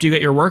helped you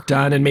get your work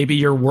done and maybe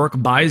your work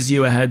buys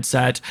you a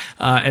headset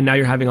and now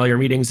you're having all your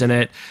meetings in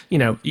it,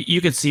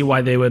 you could see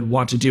why they would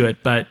want to do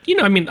it. But,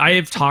 I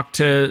have talked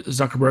to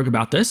Zuckerberg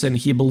about this, and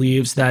he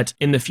believes that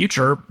in the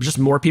future, just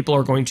more people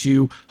are going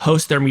to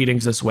host their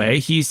meetings this way.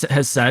 He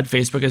has said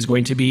Facebook is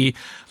going to be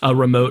a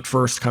remote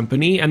first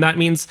company. And that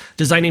means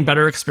designing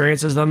better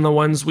experiences than the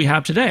ones we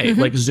have today.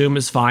 Like Zoom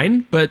is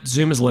fine, but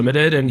Zoom is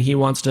limited, and he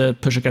wants to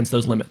push against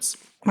those limits.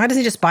 Why does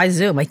he just buy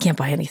Zoom? He can't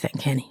buy anything,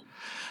 can he?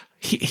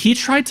 He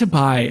tried to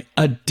buy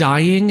a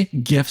dying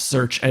GIF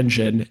search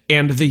engine,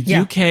 and the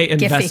UK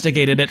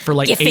investigated it for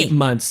like Giphy. 8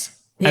 months.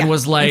 and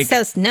was like, it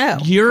says no,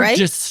 you're right?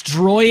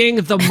 destroying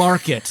the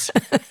market.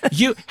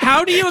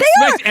 How do you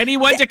expect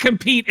anyone to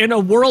compete in a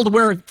world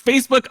where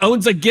Facebook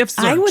owns a gift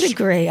search? I would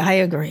agree. I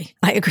agree.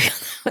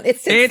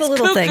 It's the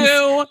little cuckoo.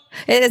 Things.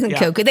 It isn't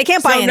cuckoo. They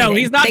can't buy anything. No,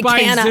 he's not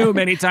buying Zoom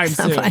anytime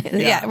soon.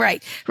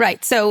 Right.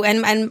 So,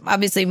 and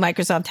obviously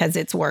Microsoft has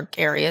its work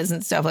areas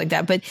and stuff like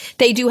that, but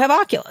they do have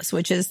Oculus,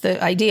 which is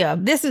the idea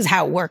of this is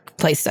how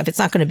workplace stuff. It's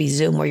not going to be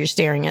Zoom where you're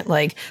staring at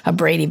like a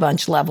Brady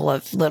Bunch level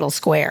of little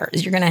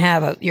squares. You're going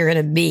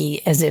to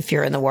be as if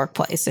you're in the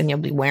workplace and you'll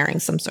be wearing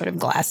some sort of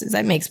glasses.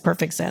 That makes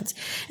perfect sense.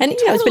 And,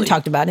 it's been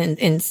talked about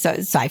in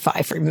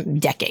sci-fi for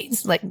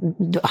decades, like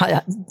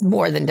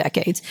more than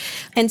decades.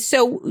 And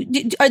so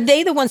are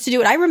they the ones to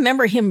do it? I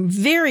remember him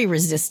very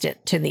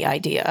resistant to the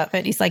idea of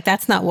it. He's like,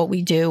 that's not what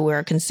we do. We're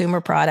a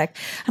consumer product.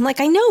 I'm like,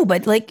 I know,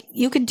 but like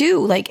you could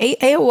do like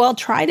AOL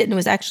tried it and it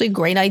was actually a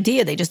great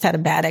idea. They just had a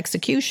bad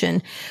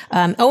execution.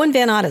 Owen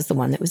Van Otta is the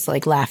one that was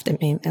like laughed at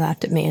me,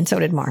 and so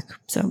did Mark.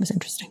 So it was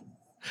interesting.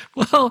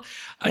 Well,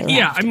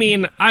 yeah, I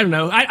mean, I don't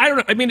know. I don't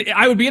know. I mean,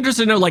 I would be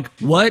interested to know, like,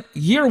 what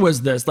year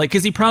was this? Like,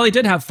 because he probably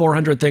did have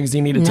 400 things he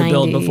needed to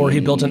build before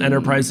he built an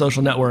enterprise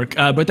social network.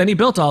 But then he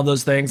built all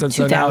those things. And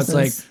so now it's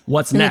like,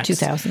 what's next? In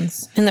the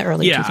 2000s, in the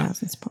early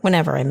 2000s,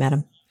 whenever I met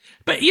him.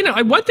 But,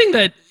 one thing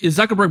that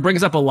Zuckerberg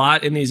brings up a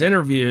lot in these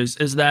interviews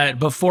is that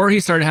before he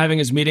started having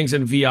his meetings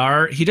in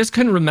VR, he just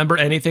couldn't remember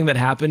anything that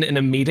happened in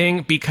a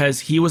meeting because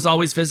he was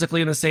always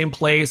physically in the same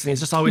place and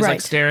he's just always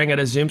like staring at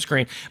a Zoom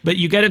screen. But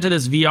you get into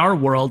this VR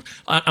world,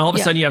 all of a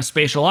sudden you have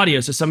spatial audio.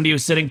 So somebody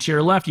who's sitting to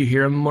your left, you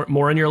hear him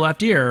more in your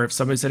left ear. If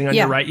somebody's sitting on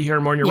your right, you hear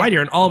him more in your right ear.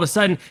 And all of a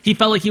sudden he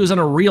felt like he was in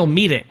a real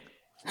meeting.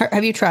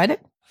 Have you tried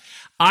it?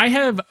 I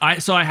have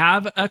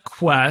a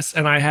Quest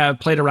and I have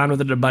played around with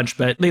it a bunch,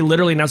 but they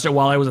literally announced it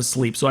while I was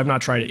asleep, so I've not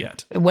tried it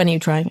yet. When are you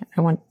trying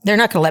it? They're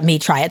not going to let me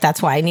try it.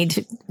 That's why I need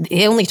to.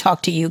 They only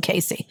talk to you,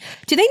 Casey.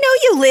 Do they know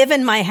you live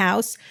in my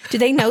house? Do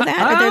they know that?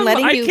 Are they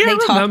letting you? They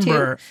talk to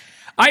you?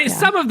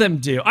 Some of them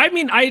do. I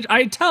mean,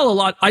 I tell a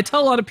lot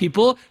of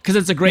people because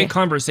it's a great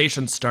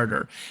conversation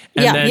starter.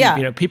 And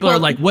then people are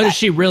like, "What is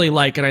she really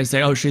like?" And I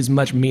say, "Oh, she's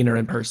much meaner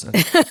in person."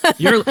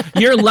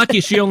 You're lucky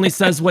she only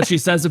says what she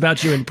says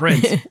about you in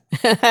print.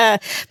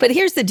 But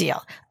here's the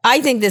deal. I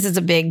think this is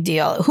a big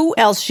deal. Who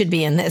else should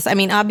be in this? I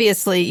mean,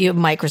 obviously you have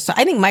Microsoft.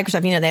 I think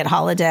Microsoft, they had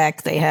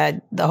holodeck. They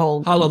had the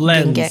whole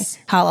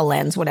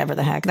HoloLens, whatever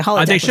the heck. The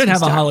holodeck. They should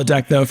have a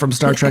holodeck though from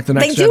Star Trek: The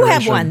Next Generation. They do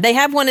have one. They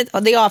have one at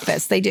the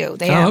office. They do.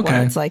 They have one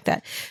that's like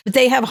that. But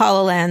they have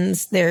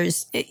HoloLens.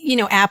 There's,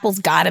 Apple's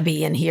got to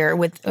be in here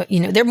with,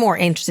 they're more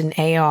interested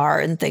in AR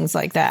and things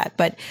like that.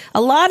 But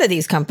a lot of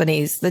these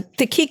companies, the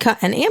key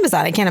and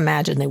Amazon, I can't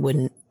imagine they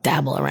wouldn't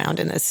dabble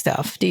around in this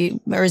stuff.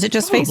 Or is it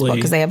just Facebook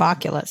because they have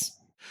Oculus?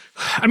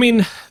 I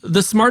mean,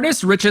 the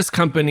smartest, richest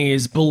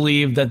companies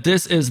believe that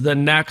this is the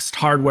next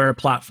hardware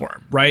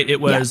platform, right? It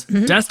was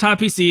desktop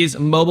PCs,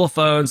 mobile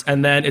phones,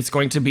 and then it's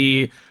going to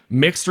be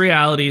mixed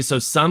reality. So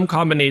some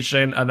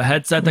combination of a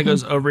headset that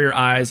goes over your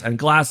eyes and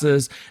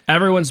glasses.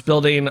 Everyone's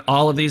building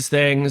all of these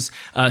things.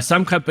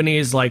 Some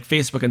companies like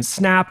Facebook and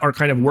Snap are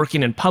kind of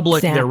working in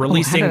public. Snap. They're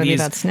releasing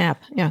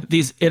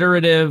these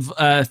iterative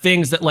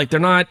things that they're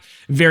not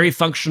very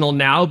functional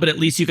now, but at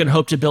least you can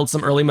hope to build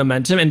some early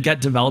momentum and get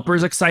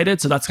developers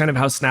excited. So that's kind of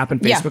how Snap and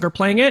Facebook are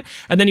playing it.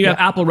 And then you have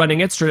Apple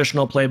running its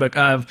traditional playbook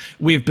of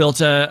we've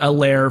built a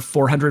layer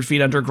 400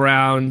 feet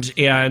underground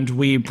and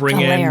we bring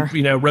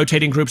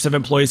rotating groups of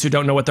employees who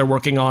don't know what they're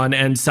working on,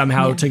 and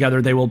somehow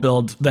together they will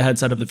build the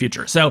headset of the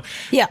future. So,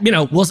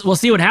 we'll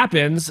see what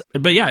happens.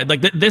 But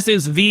this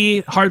is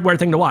the hardware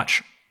thing to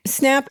watch.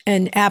 Snap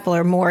and Apple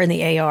are more in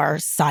the AR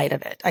side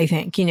of it, I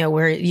think,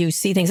 where you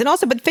see things. And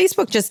also, but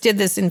Facebook just did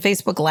this in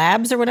Facebook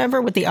Labs or whatever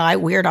with the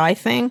weird eye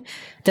thing,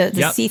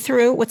 the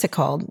see-through. What's it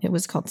called? It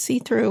was called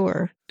see-through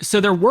or... So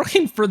they're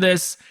working for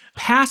this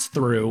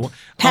pass-through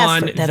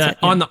on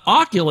the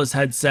Oculus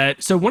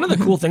headset. So one of the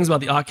cool things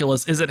about the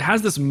Oculus is it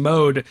has this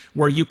mode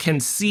where you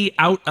can see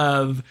out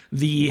of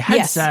the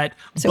headset,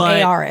 so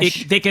but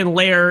AR-ish. they can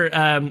layer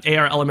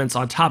AR elements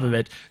on top of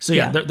it. So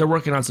they're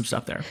working on some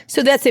stuff there.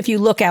 So that's if you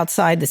look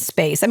outside the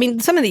space. I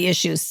mean, some of the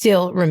issues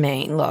still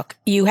remain. Look,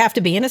 you have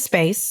to be in a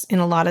space, and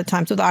a lot of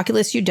times with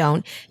Oculus, you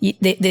don't.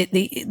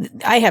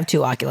 I have two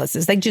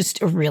Oculuses. They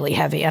just are really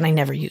heavy, and I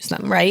never use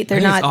them. Right?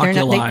 They're not.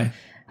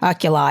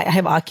 Oculi. I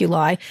have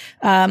Oculi.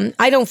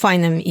 I don't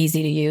find them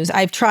easy to use.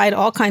 I've tried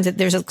all kinds of,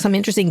 there's some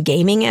interesting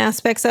gaming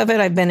aspects of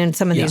it. I've been in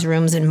some of these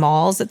rooms in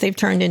malls that they've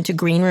turned into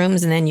green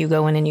rooms. And then you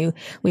go in and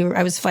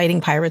I was fighting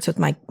pirates with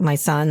my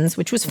sons,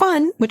 which was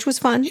fun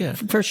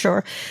for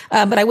sure.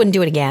 But I wouldn't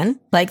do it again,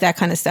 like that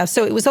kind of stuff.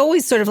 So it was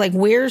always sort of like,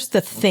 where's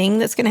the thing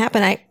that's going to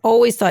happen? I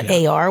always thought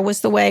AR was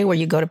the way, where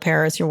you go to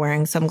Paris, you're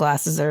wearing some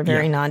glasses that are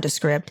very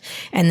nondescript.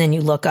 And then you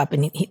look up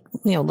and,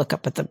 look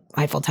up at the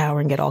Eiffel Tower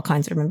and get all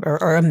kinds of,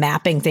 or a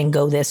mapping thing,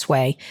 go this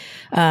way.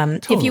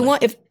 Totally.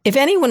 If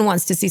anyone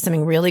wants to see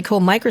something really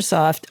cool,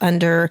 Microsoft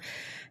under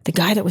the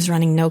guy that was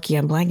running Nokia,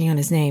 I'm blanking on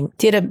his name,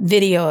 did a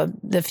video of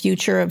the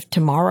future of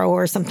tomorrow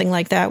or something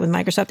like that with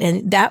Microsoft.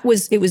 And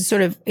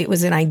it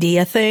was an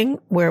idea thing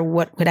where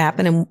what would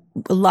happen. And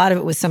a lot of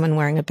it was someone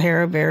wearing a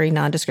pair of very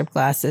nondescript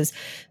glasses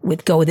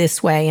with go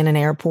this way in an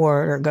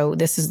airport or go,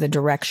 this is the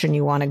direction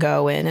you want to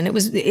go in. And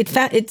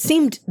it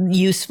seemed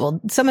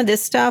useful. Some of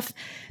this stuff,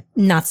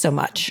 not so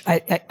much,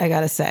 I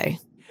gotta say.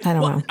 I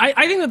don't know.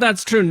 I think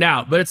that's true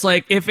now, but it's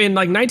like if in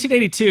like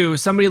 1982,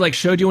 somebody like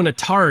showed you an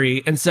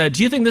Atari and said,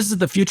 do you think this is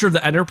the future of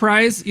the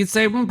enterprise? You'd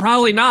say,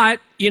 probably not,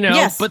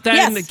 yes, but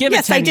then give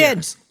it 10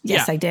 years.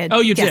 Yes, I did. Oh,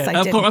 you yes, did? I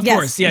Of did.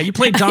 course. Yeah, you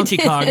played Donkey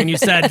Kong and you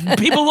said,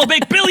 people will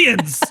make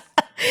billions.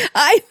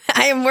 I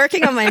am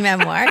working on my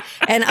memoir,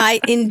 and I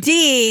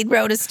indeed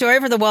wrote a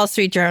story for the Wall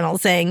Street Journal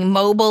saying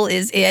mobile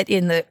is it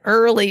in the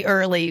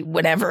early,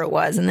 whatever it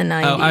was in the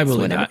 90s. Oh, I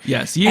believe whatever. that.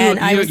 Yes,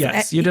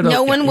 you did.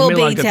 No one will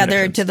be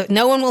tethered to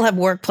no one will have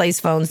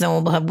workplace phones. No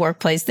one will have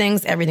workplace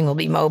things. Everything will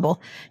be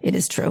mobile. It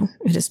is true.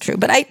 It is true.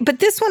 But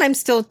this one, I'm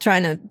still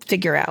trying to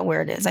figure out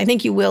where it is. I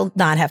think you will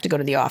not have to go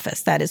to the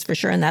office. That is for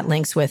sure, and that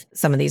links with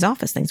some of these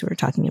office things we were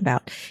talking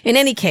about. In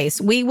any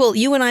case,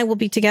 you and I will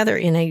be together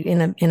in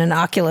an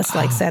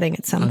Oculus-like setting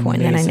at some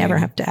point, and I never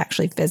have to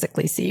actually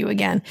physically see you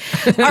again.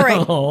 All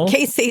right,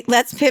 Casey,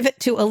 let's pivot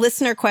to a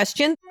listener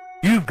question.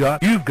 You've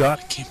got. I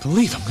can't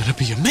believe I'm going to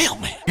be a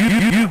mailman.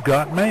 You've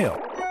got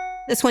mail.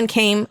 This one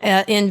came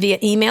in via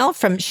email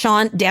from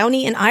Sean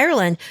Downey in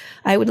Ireland.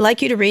 I would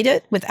like you to read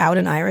it without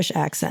an Irish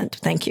accent.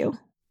 Thank you.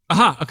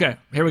 Aha, okay,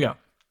 here we go.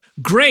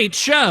 Great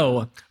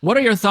show. What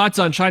are your thoughts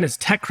on China's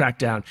tech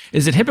crackdown?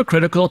 Is it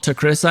hypocritical to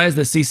criticize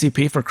the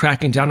CCP for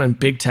cracking down on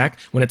big tech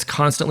when it's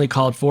constantly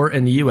called for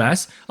in the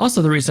US?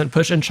 Also, the recent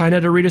push in China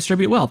to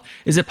redistribute wealth.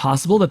 Is it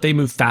possible that they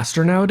move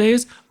faster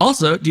nowadays?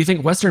 Also, do you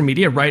think Western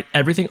media write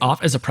everything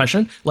off as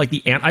oppression, like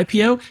the Ant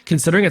IPO,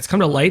 considering it's come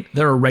to light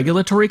there are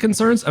regulatory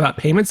concerns about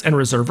payments and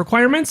reserve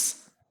requirements?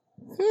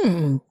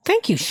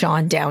 Thank you,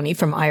 Sean Downey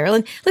from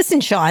Ireland.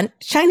 Listen, Sean,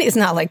 China is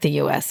not like the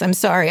U.S. I'm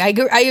sorry. I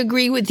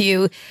agree with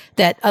you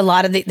that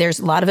there's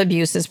a lot of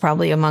abuses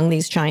probably among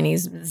these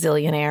Chinese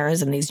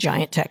zillionaires and these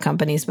giant tech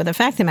companies. But the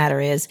fact of the matter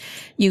is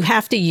you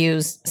have to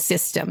use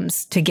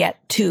systems to get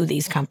to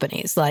these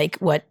companies, like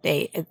what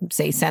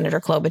say Senator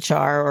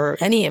Klobuchar or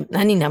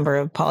any number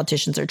of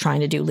politicians are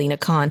trying to do, Lena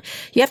Khan.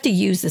 You have to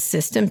use the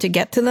system to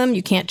get to them.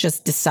 You can't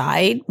just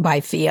decide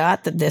by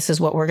fiat that this is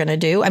what we're going to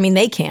do. I mean,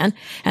 they can.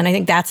 And I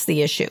think that's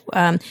the issue.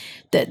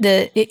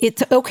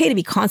 It's okay to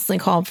be constantly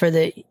called for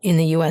in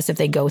the U.S. if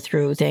they go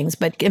through things.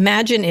 But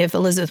imagine if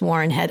Elizabeth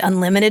Warren had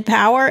unlimited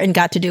power and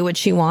got to do what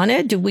she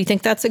wanted. Do we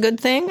think that's a good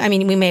thing? I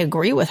mean, we may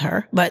agree with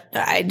her, but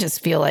I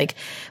just feel like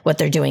what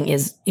they're doing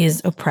is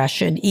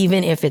oppression,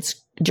 even if it's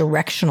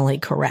directionally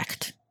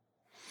correct.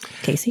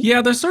 Casey?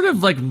 Yeah, they're sort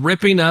of like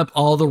ripping up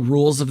all the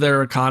rules of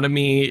their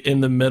economy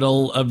in the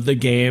middle of the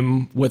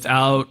game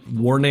without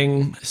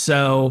warning.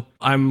 So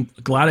I'm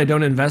glad I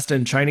don't invest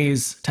in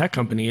Chinese tech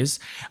companies.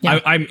 Yeah.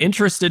 I'm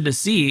interested to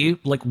see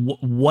like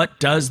what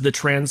does the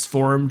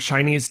transformed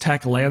Chinese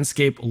tech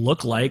landscape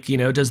look like?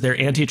 Does their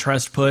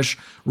antitrust push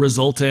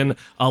result in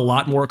a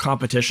lot more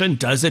competition?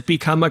 Does it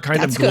become a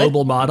kind of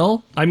global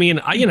model? I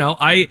mean,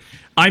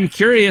 I'm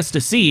curious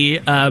to see,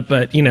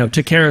 but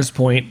to Kara's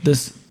point,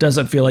 this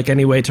doesn't feel like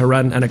any way to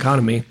run an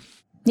economy.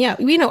 Yeah,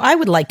 I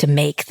would like to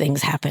make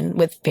things happen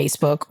with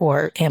Facebook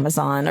or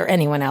Amazon or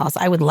anyone else.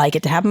 I would like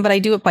it to happen, but I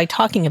do it by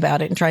talking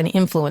about it and trying to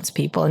influence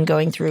people and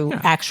going through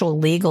actual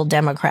legal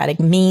democratic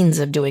means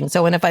of doing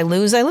so. And if I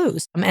lose, I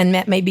lose. And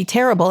that may be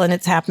terrible, and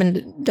it's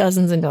happened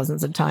dozens and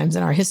dozens of times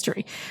in our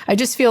history. I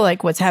just feel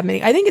like what's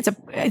happening, I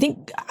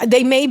think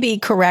they may be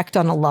correct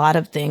on a lot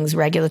of things,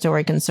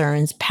 regulatory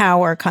concerns,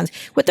 power.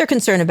 What they're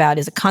concerned about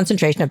is a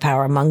concentration of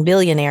power among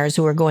billionaires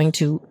who are going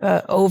to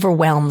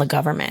overwhelm the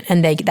government,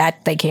 and they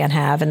can't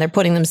have. And they're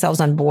putting themselves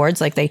on boards,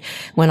 like they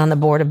went on the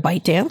board of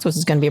ByteDance, which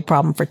is going to be a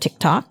problem for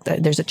TikTok.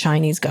 There's a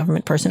Chinese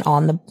government person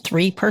on the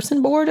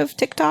 3-person board of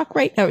TikTok,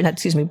 right?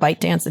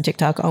 ByteDance, the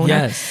TikTok owner.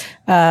 Yes.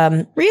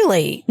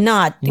 Really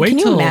not. Can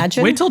you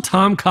imagine? Wait till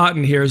Tom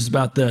Cotton hears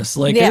about this.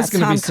 It's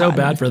going to be so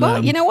bad for them.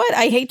 Well, you know what?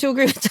 I hate to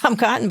agree with Tom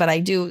Cotton, but I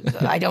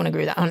don't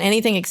agree on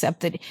anything except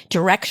that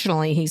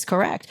directionally he's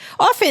correct.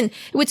 Often,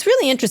 what's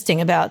really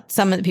interesting about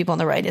some of the people on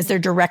the right is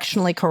they're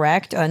directionally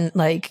correct. And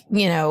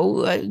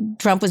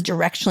Trump was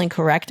directionally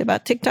correct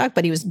about TikTok,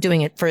 but he was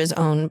doing it for his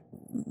own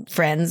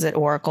friends at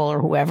Oracle or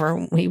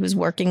whoever he was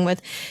working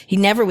with. He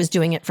never was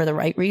doing it for the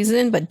right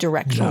reason, but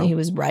directionally he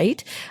was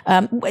right.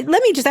 Let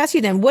me just ask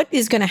you then, what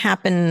is going to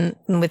happen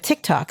with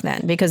TikTok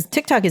then? Because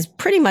TikTok is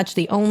pretty much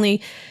the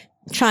only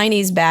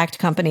Chinese-backed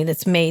company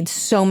that's made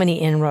so many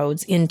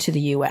inroads into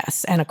the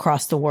U.S. and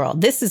across the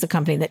world. This is a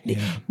company that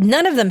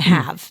none of them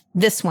have.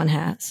 This one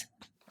has.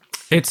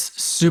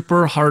 It's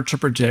super hard to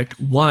predict.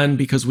 One,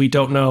 because we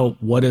don't know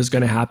what is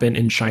going to happen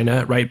in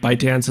China, right?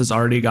 ByteDance has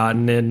already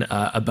gotten in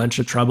a bunch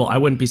of trouble. I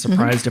wouldn't be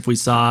surprised if we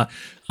saw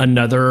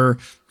another,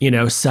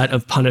 set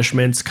of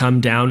punishments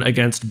come down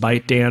against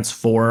ByteDance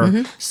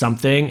for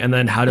something. And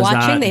then how does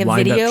that They have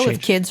wind video. up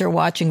If kids are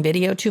watching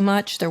video too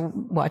much, they're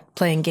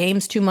playing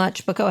games too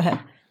much. But go ahead.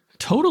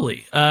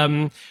 totally.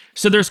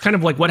 So there's kind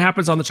of like what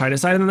happens on the China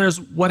side, and then there's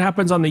what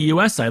happens on the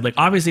US side. Like,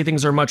 obviously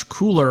things are much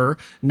cooler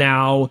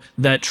now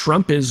that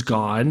Trump is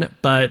gone,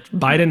 but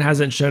Biden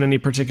hasn't shown any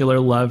particular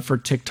love for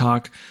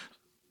TikTok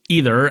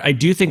either. I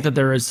do think that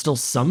there is still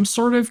some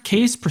sort of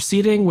case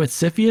proceeding with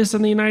CFIUS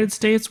in the United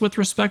States with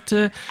respect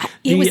to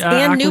it was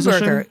Ann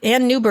acquisition. Neuberger.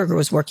 Ann Neuberger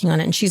was working on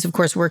it, and she's of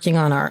course working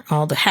on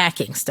all the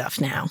hacking stuff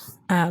now,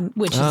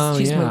 which is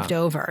she's moved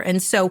over.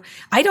 And so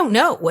I don't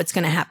know what's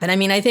going to happen. I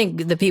mean, I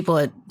think the people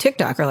at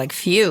TikTok are like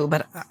phew,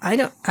 but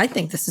I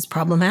think this is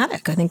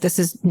problematic. I think this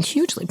is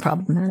hugely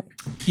problematic.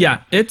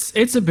 Yeah,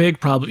 it's a big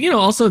problem.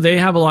 Also they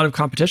have a lot of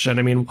competition.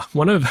 I mean,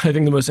 one of I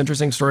think the most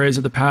interesting stories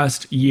of the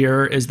past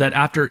year is that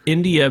after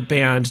India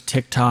banned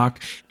TikTok,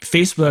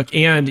 Facebook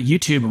and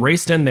YouTube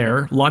raced in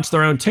there, launched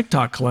their own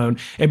TikTok clone,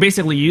 and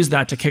basically used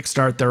that to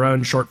kickstart their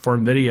own short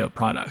form video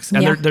products.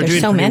 And they're doing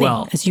so pretty many,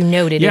 well. as you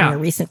noted in your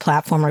recent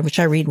platform, which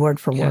I read word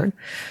for word.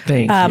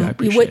 Thank you. I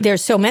appreciate it.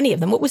 There's so many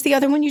of them. What was the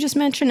other one you just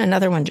mentioned?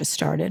 Another one just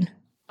started.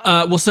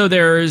 So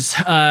there's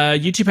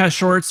YouTube has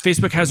Shorts,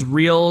 Facebook has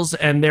Reels,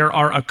 and there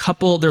are a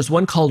couple. There's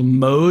one called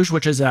Moj,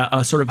 which is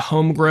a sort of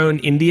homegrown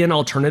Indian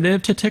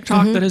alternative to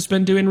TikTok that has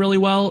been doing really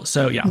well.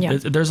 So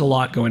there's a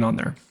lot going on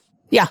there.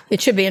 Yeah,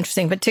 it should be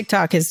interesting, but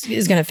TikTok is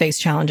going to face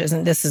challenges,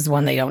 and this is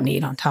one they don't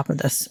need on top of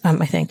this,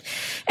 I think.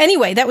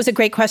 Anyway, that was a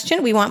great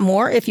question. We want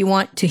more. If you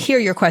want to hear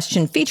your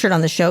question featured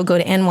on the show, go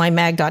to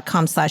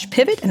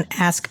nymag.com/pivot and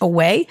ask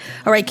away.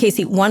 All right,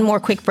 Casey, one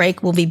more quick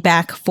break. We'll be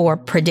back for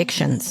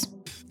predictions.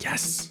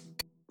 Yes.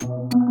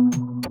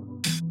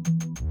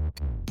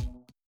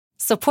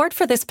 Support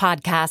for this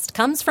podcast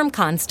comes from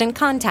Constant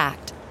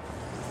Contact.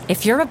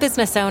 If you're a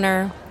business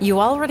owner, you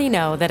already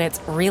know that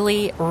it's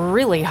really,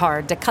 really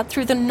hard to cut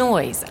through the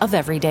noise of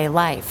everyday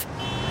life.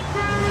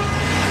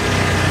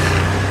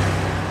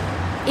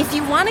 If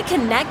you want to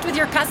connect with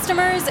your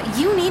customers,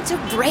 you need to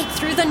break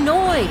through the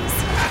noise.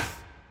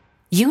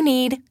 You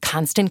need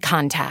Constant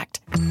Contact.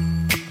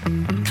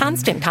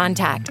 Constant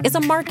Contact is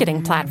a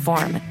marketing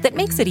platform that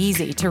makes it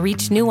easy to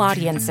reach new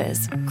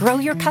audiences, grow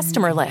your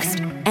customer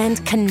list,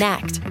 and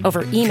connect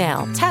over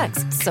email,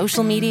 text,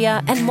 social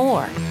media, and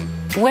more.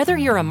 Whether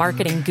you're a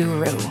marketing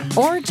guru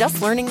or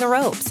just learning the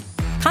ropes,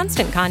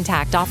 Constant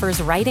Contact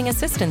offers writing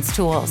assistance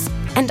tools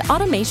and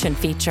automation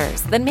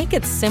features that make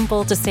it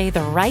simple to say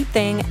the right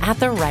thing at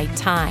the right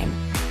time.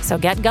 So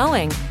get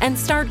going and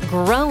start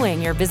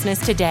growing your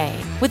business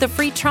today with a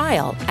free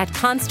trial at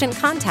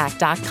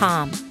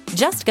ConstantContact.com.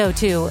 Just go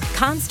to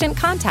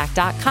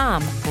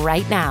ConstantContact.com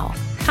right now.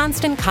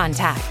 Constant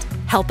Contact,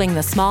 helping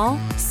the small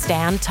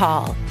stand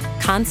tall.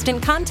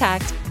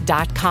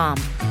 ConstantContact.com.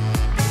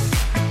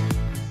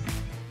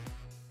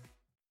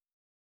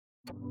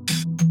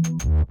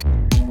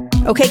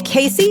 Okay,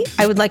 Casey,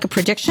 I would like a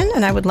prediction,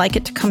 and I would like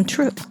it to come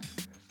true.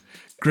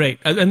 Great.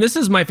 And this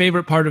is my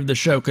favorite part of the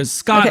show because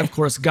Scott, of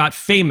course, got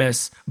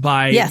famous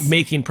by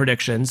making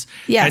predictions.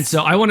 Yes. And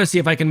so I want to see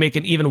if I can make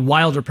an even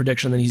wilder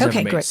prediction than he's ever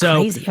made. Great. So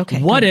Crazy.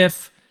 What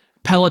if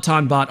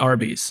Peloton bought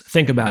Arby's?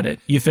 Think about it.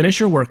 You finish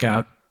your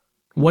workout.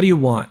 What do you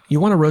want? You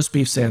want a roast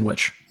beef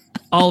sandwich.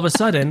 All of a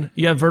sudden,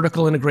 you have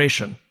vertical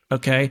integration.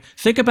 Okay.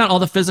 Think about all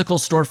the physical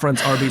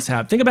storefronts Arby's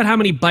have. Think about how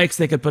many bikes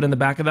they could put in the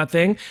back of that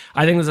thing.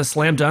 I think there's a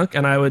slam dunk,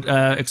 and I would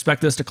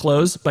expect this to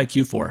close by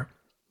Q4.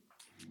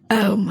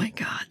 Oh my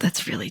God,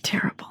 that's really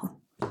terrible.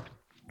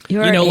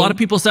 A lot of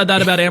people said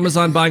that about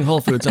Amazon buying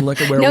Whole Foods, and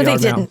look at where we are now. No,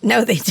 they didn't.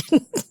 No, they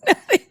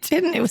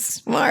didn't. It was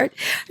smart.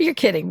 You're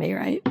kidding me,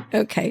 right?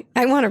 Okay.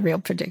 I want a real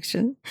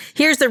prediction.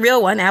 Here's the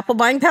real one. Apple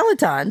buying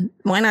Peloton.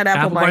 Why not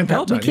Apple buying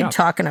Peloton? We keep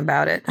talking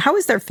about it. How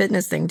is their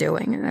fitness thing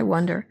doing? And I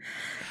wonder.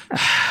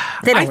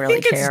 They don't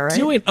really care, right? I think it's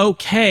doing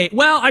okay.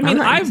 Well, I mean,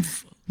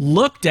 I've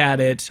looked at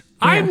it.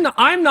 Yeah.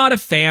 I'm not a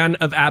fan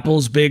of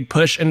Apple's big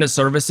push into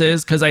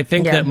services because I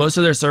think that most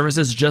of their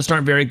services just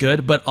aren't very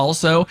good, but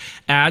also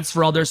ads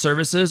for all their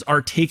services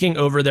are taking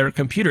over their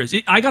computers.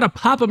 I got a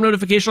pop-up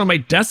notification on my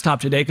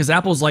desktop today because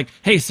Apple's like,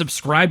 hey,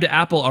 subscribe to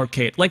Apple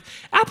Arcade. Like,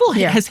 Apple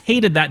has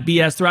hated that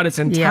BS throughout its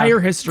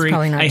entire history.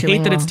 I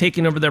hate that it's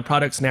taking over their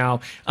products now.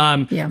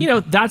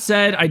 That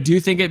said, I do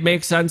think it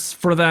makes sense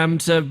for them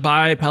to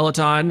buy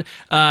Peloton.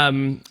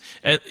 So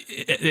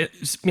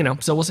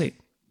we'll see.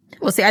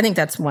 Well, see, I think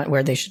that's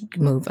where they should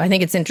move. I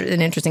think it's an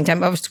interesting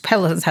time.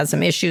 Peloton has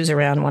some issues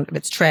around one of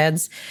its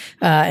treads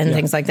and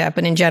things like that.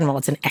 But in general,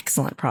 it's an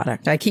excellent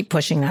product. I keep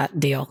pushing that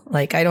deal.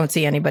 Like, I don't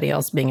see anybody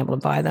else being able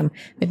to buy them.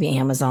 Maybe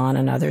Amazon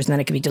and others, and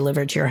then it can be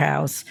delivered to your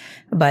house.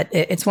 But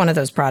it's one of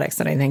those products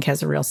that I think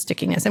has a real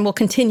stickiness and will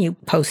continue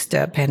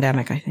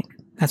post-pandemic, I think.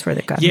 That's where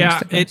they've got.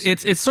 Yeah,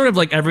 it's sort of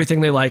like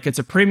everything they like. It's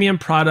a premium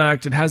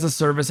product. It has a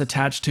service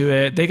attached to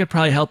it. They could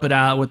probably help it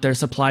out with their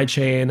supply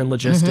chain and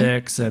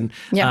logistics, and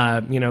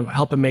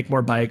help them make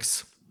more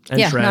bikes and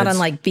treads. Not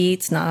unlike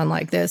Beats, not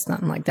unlike this,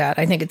 not unlike that.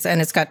 I think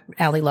it's got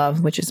Ally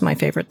Love, which is my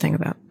favorite thing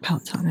about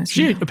Peloton.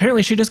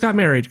 Apparently she just got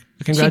married.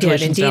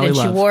 Congratulations, she did, indeed,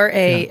 Ally Love. She wore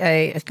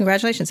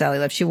congratulations, Ally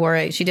Love.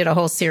 She did a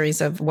whole series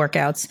of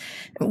workouts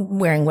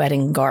wearing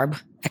wedding garb.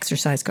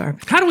 exercise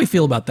garb. How do we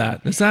feel about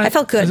that? I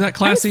felt good. Is that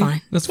classy? I was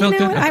fine. That's felt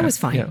good? Okay. I was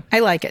fine. Yeah. I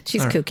like it.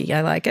 She's kooky.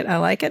 I like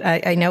it.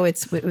 I know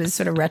it was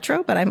sort of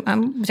retro, but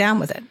I'm down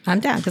with it. I'm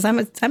down because I'm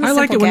a I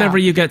like it whenever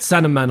you get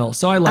sentimental.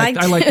 So I like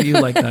that you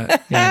like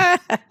that. Yeah.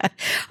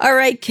 All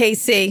right,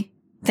 Casey.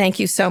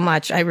 Thank you so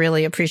much. I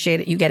really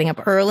appreciate you getting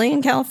up early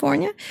in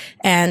California,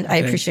 and I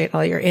appreciate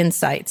all your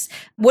insights.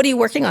 What are you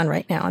working on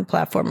right now on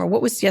platform? Or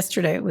what was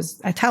yesterday? It was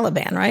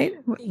Taliban, right?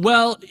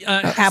 Well,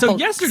 Apple so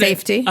yesterday,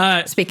 safety.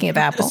 Speaking of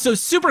Apple. So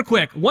super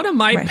quick, one of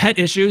my pet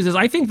issues is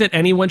I think that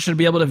anyone should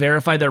be able to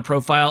verify their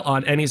profile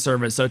on any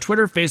service. So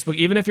Twitter, Facebook,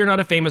 even if you're not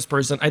a famous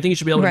person, I think you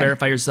should be able to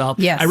verify yourself.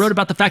 Yes. I wrote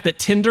about the fact that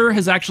Tinder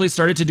has actually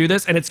started to do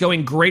this, and it's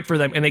going great for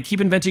them. And they keep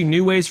inventing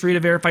new ways for you to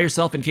verify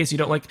yourself in case you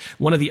don't like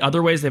one of the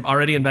other ways they've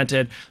already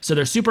invented. So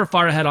they're super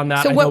far ahead on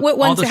that. So what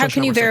ones? How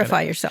can you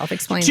verify yourself?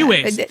 Explain. Two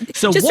ways.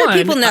 So just one, so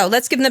people know,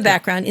 let's give them the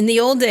background. In the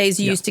old days,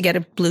 you used to get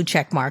a blue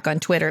check mark on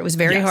Twitter. It was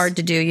very hard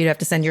to do. You'd have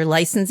to send your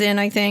license in,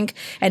 I think,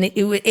 and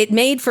it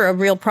made for a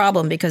real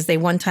problem because they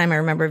one time I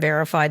remember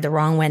verified the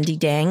wrong Wendy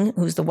Dang,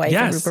 who's the wife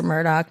of Rupert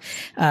Murdoch.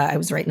 I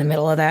was right in the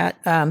middle of that,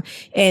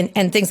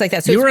 and things like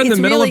that. So you were in the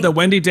middle of the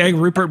Wendy Dang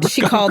Rupert Murdoch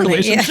she called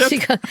relationship.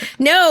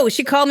 Me.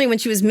 She called me when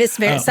she was Miss.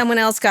 Someone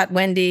else got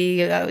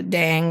Wendy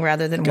Dang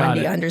rather than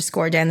Wendy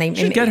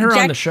 _Dang. They should get her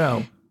on the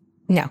show.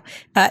 No,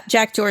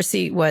 Jack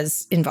Dorsey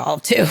was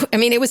involved too. I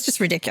mean, it was just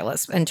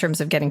ridiculous in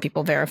terms of getting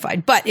people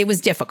verified, but it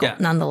was difficult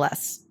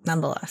nonetheless.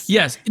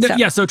 Yes.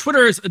 So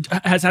Twitter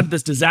has had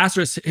this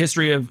disastrous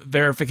history of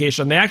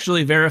verification. They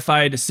actually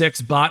verified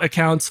 6 bot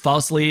accounts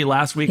falsely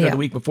last week or the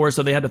week before.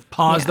 So they had to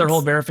pause their whole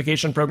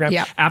verification program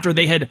after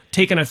they had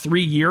taken a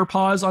 3-year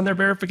pause on their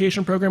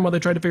verification program while they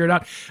tried to figure it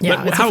out.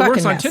 But how it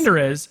works on Tinder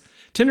is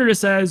Tinder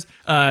just says,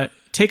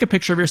 take a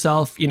picture of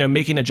yourself,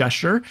 making a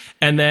gesture.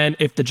 And then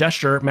if the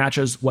gesture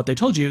matches what they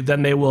told you,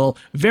 then they will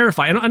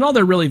verify. And all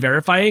they're really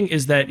verifying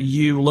is that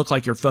you look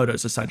like your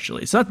photos,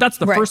 essentially. So that's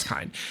the first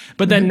kind.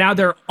 But then now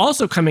they're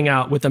also coming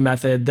out with a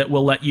method that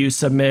will let you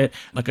submit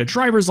like a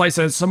driver's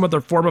license, some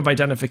other form of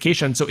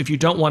identification. So if you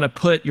don't want to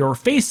put your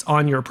face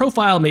on your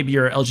profile, maybe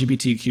you're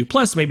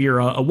LGBTQ+, maybe you're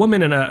a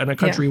woman in a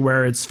country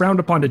where it's frowned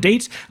upon to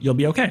date, you'll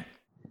be okay.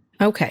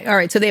 Okay. All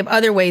right. So they have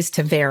other ways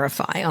to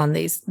verify on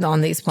these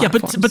platforms.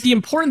 Yeah, but the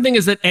important thing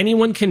is that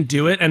anyone can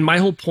do it. And my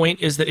whole point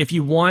is that if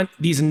you want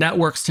these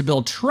networks to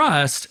build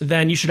trust,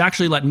 then you should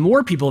actually let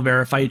more people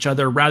verify each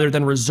other rather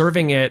than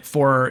reserving it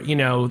for,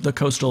 the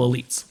coastal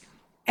elites.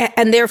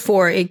 And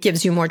therefore, it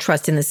gives you more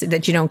trust in this,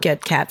 that you don't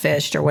get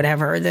catfished or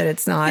whatever, that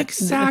it's not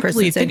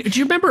exactly. Do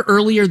you remember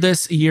earlier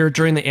this year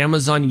during the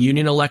Amazon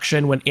union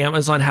election when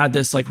Amazon had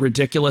this like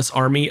ridiculous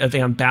army of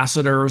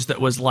ambassadors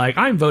that was like,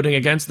 I'm voting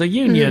against the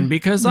union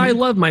because I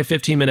love my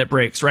 15-minute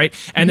breaks, right?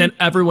 And then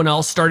everyone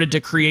else started to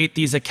create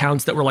these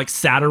accounts that were like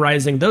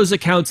satirizing those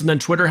accounts. And then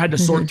Twitter had to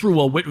sort through,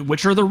 well,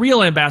 which are the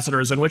real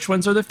ambassadors and which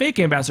ones are the fake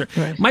ambassadors?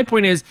 Right. My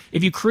point is,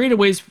 if you created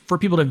ways for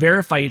people to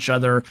verify each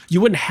other,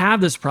 you wouldn't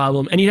have this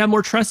problem and you'd have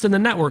more trust in the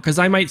network. Because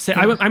I might say,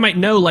 I might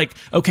know, like,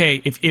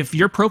 okay, if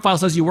your profile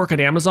says you work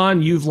at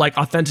Amazon, you've like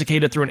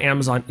authenticated through an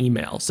Amazon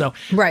email. So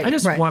I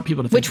just want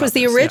people to think which was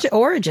the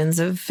origins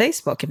of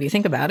Facebook, if you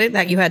think about it,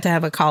 that you had to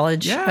have a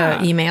college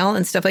email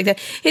and stuff like that.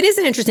 It is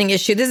an interesting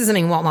issue. This is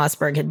something Walt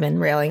Mossberg had been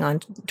railing on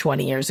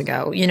 20 years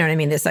ago. You know what I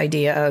mean? This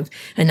idea of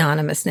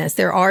anonymousness.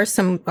 There are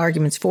some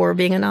arguments for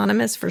being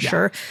anonymous, for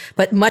sure,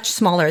 but much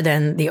smaller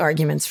than the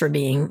arguments for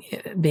being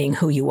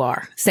who you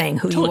are, saying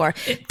who you are.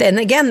 Then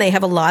again, they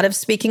have a lot of,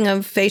 speaking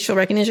of facial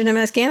recognition in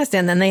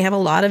Afghanistan, then they have a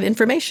lot of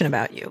information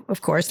about you,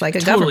 of course, like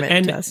a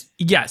government does.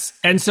 Yes.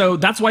 And so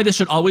that's why this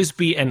should always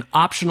be an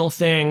optional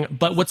thing.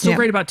 But what's so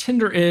great about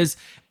Tinder is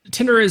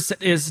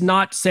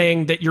not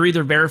saying that you're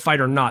either verified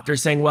or not. They're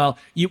saying, well,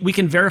 we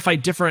can verify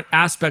different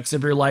aspects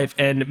of your life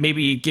and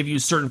maybe give you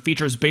certain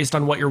features based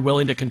on what you're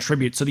willing to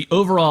contribute. So the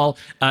overall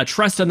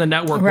trust in the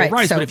network will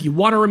rise. So, but if you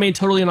want to remain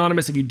totally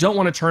anonymous, if you don't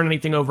want to turn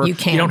anything over, you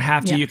don't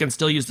have to. You can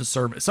still use the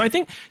service. So I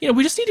think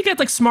we just need to get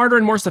like smarter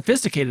and more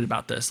sophisticated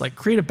about this, like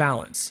create a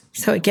balance.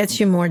 So it gets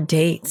you more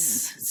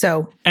dates.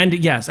 And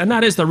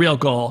that is the real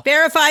goal.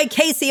 Verify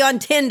Casey on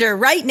Tinder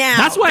right now.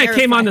 That's why I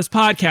came on this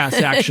podcast,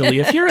 actually.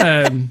 If you're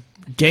a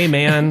gay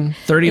man,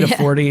 30 to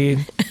 40,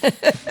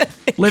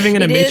 living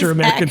in a major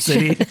American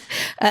city.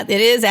 It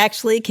is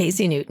actually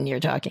Casey Newton you're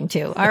talking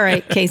to. All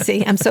right,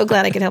 Casey, I'm so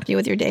glad I could help you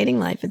with your dating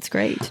life. It's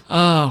great.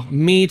 Oh,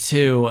 me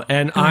too.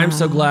 And I'm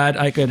so glad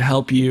I could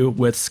help you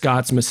with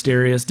Scott's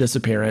mysterious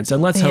disappearance.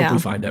 And let's hope we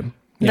find him.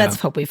 Let's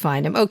hope we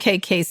find him. Okay,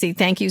 Casey,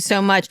 thank you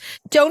so much.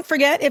 Don't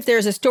forget, if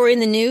there's a story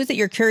in the news that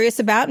you're curious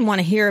about and want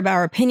to hear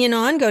our opinion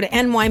on, go to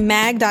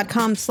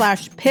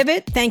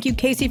nymag.com/pivot. Thank you,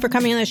 Casey, for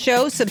coming on the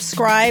show.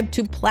 Subscribe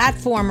to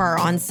Platformer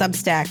on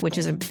Substack, which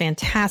is a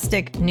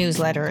fantastic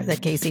newsletter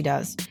that Casey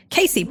does.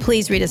 Casey,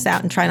 please read us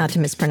out and try not to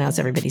mispronounce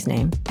everybody's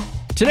name.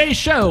 Today's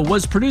show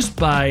was produced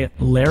by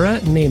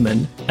Lara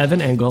Naiman,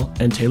 Evan Engel,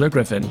 and Taylor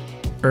Griffin.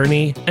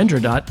 Ernie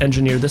Endredot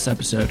engineered this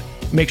episode.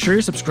 Make sure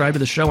you're subscribed to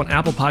the show on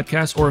Apple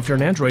Podcasts, or if you're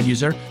an Android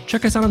user,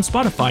 check us out on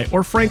Spotify,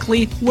 or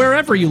frankly,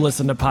 wherever you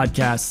listen to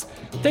podcasts.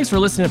 Thanks for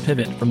listening to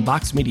Pivot from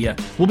Vox Media.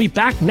 We'll be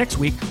back next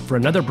week for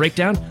another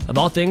breakdown of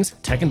all things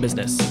tech and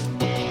business.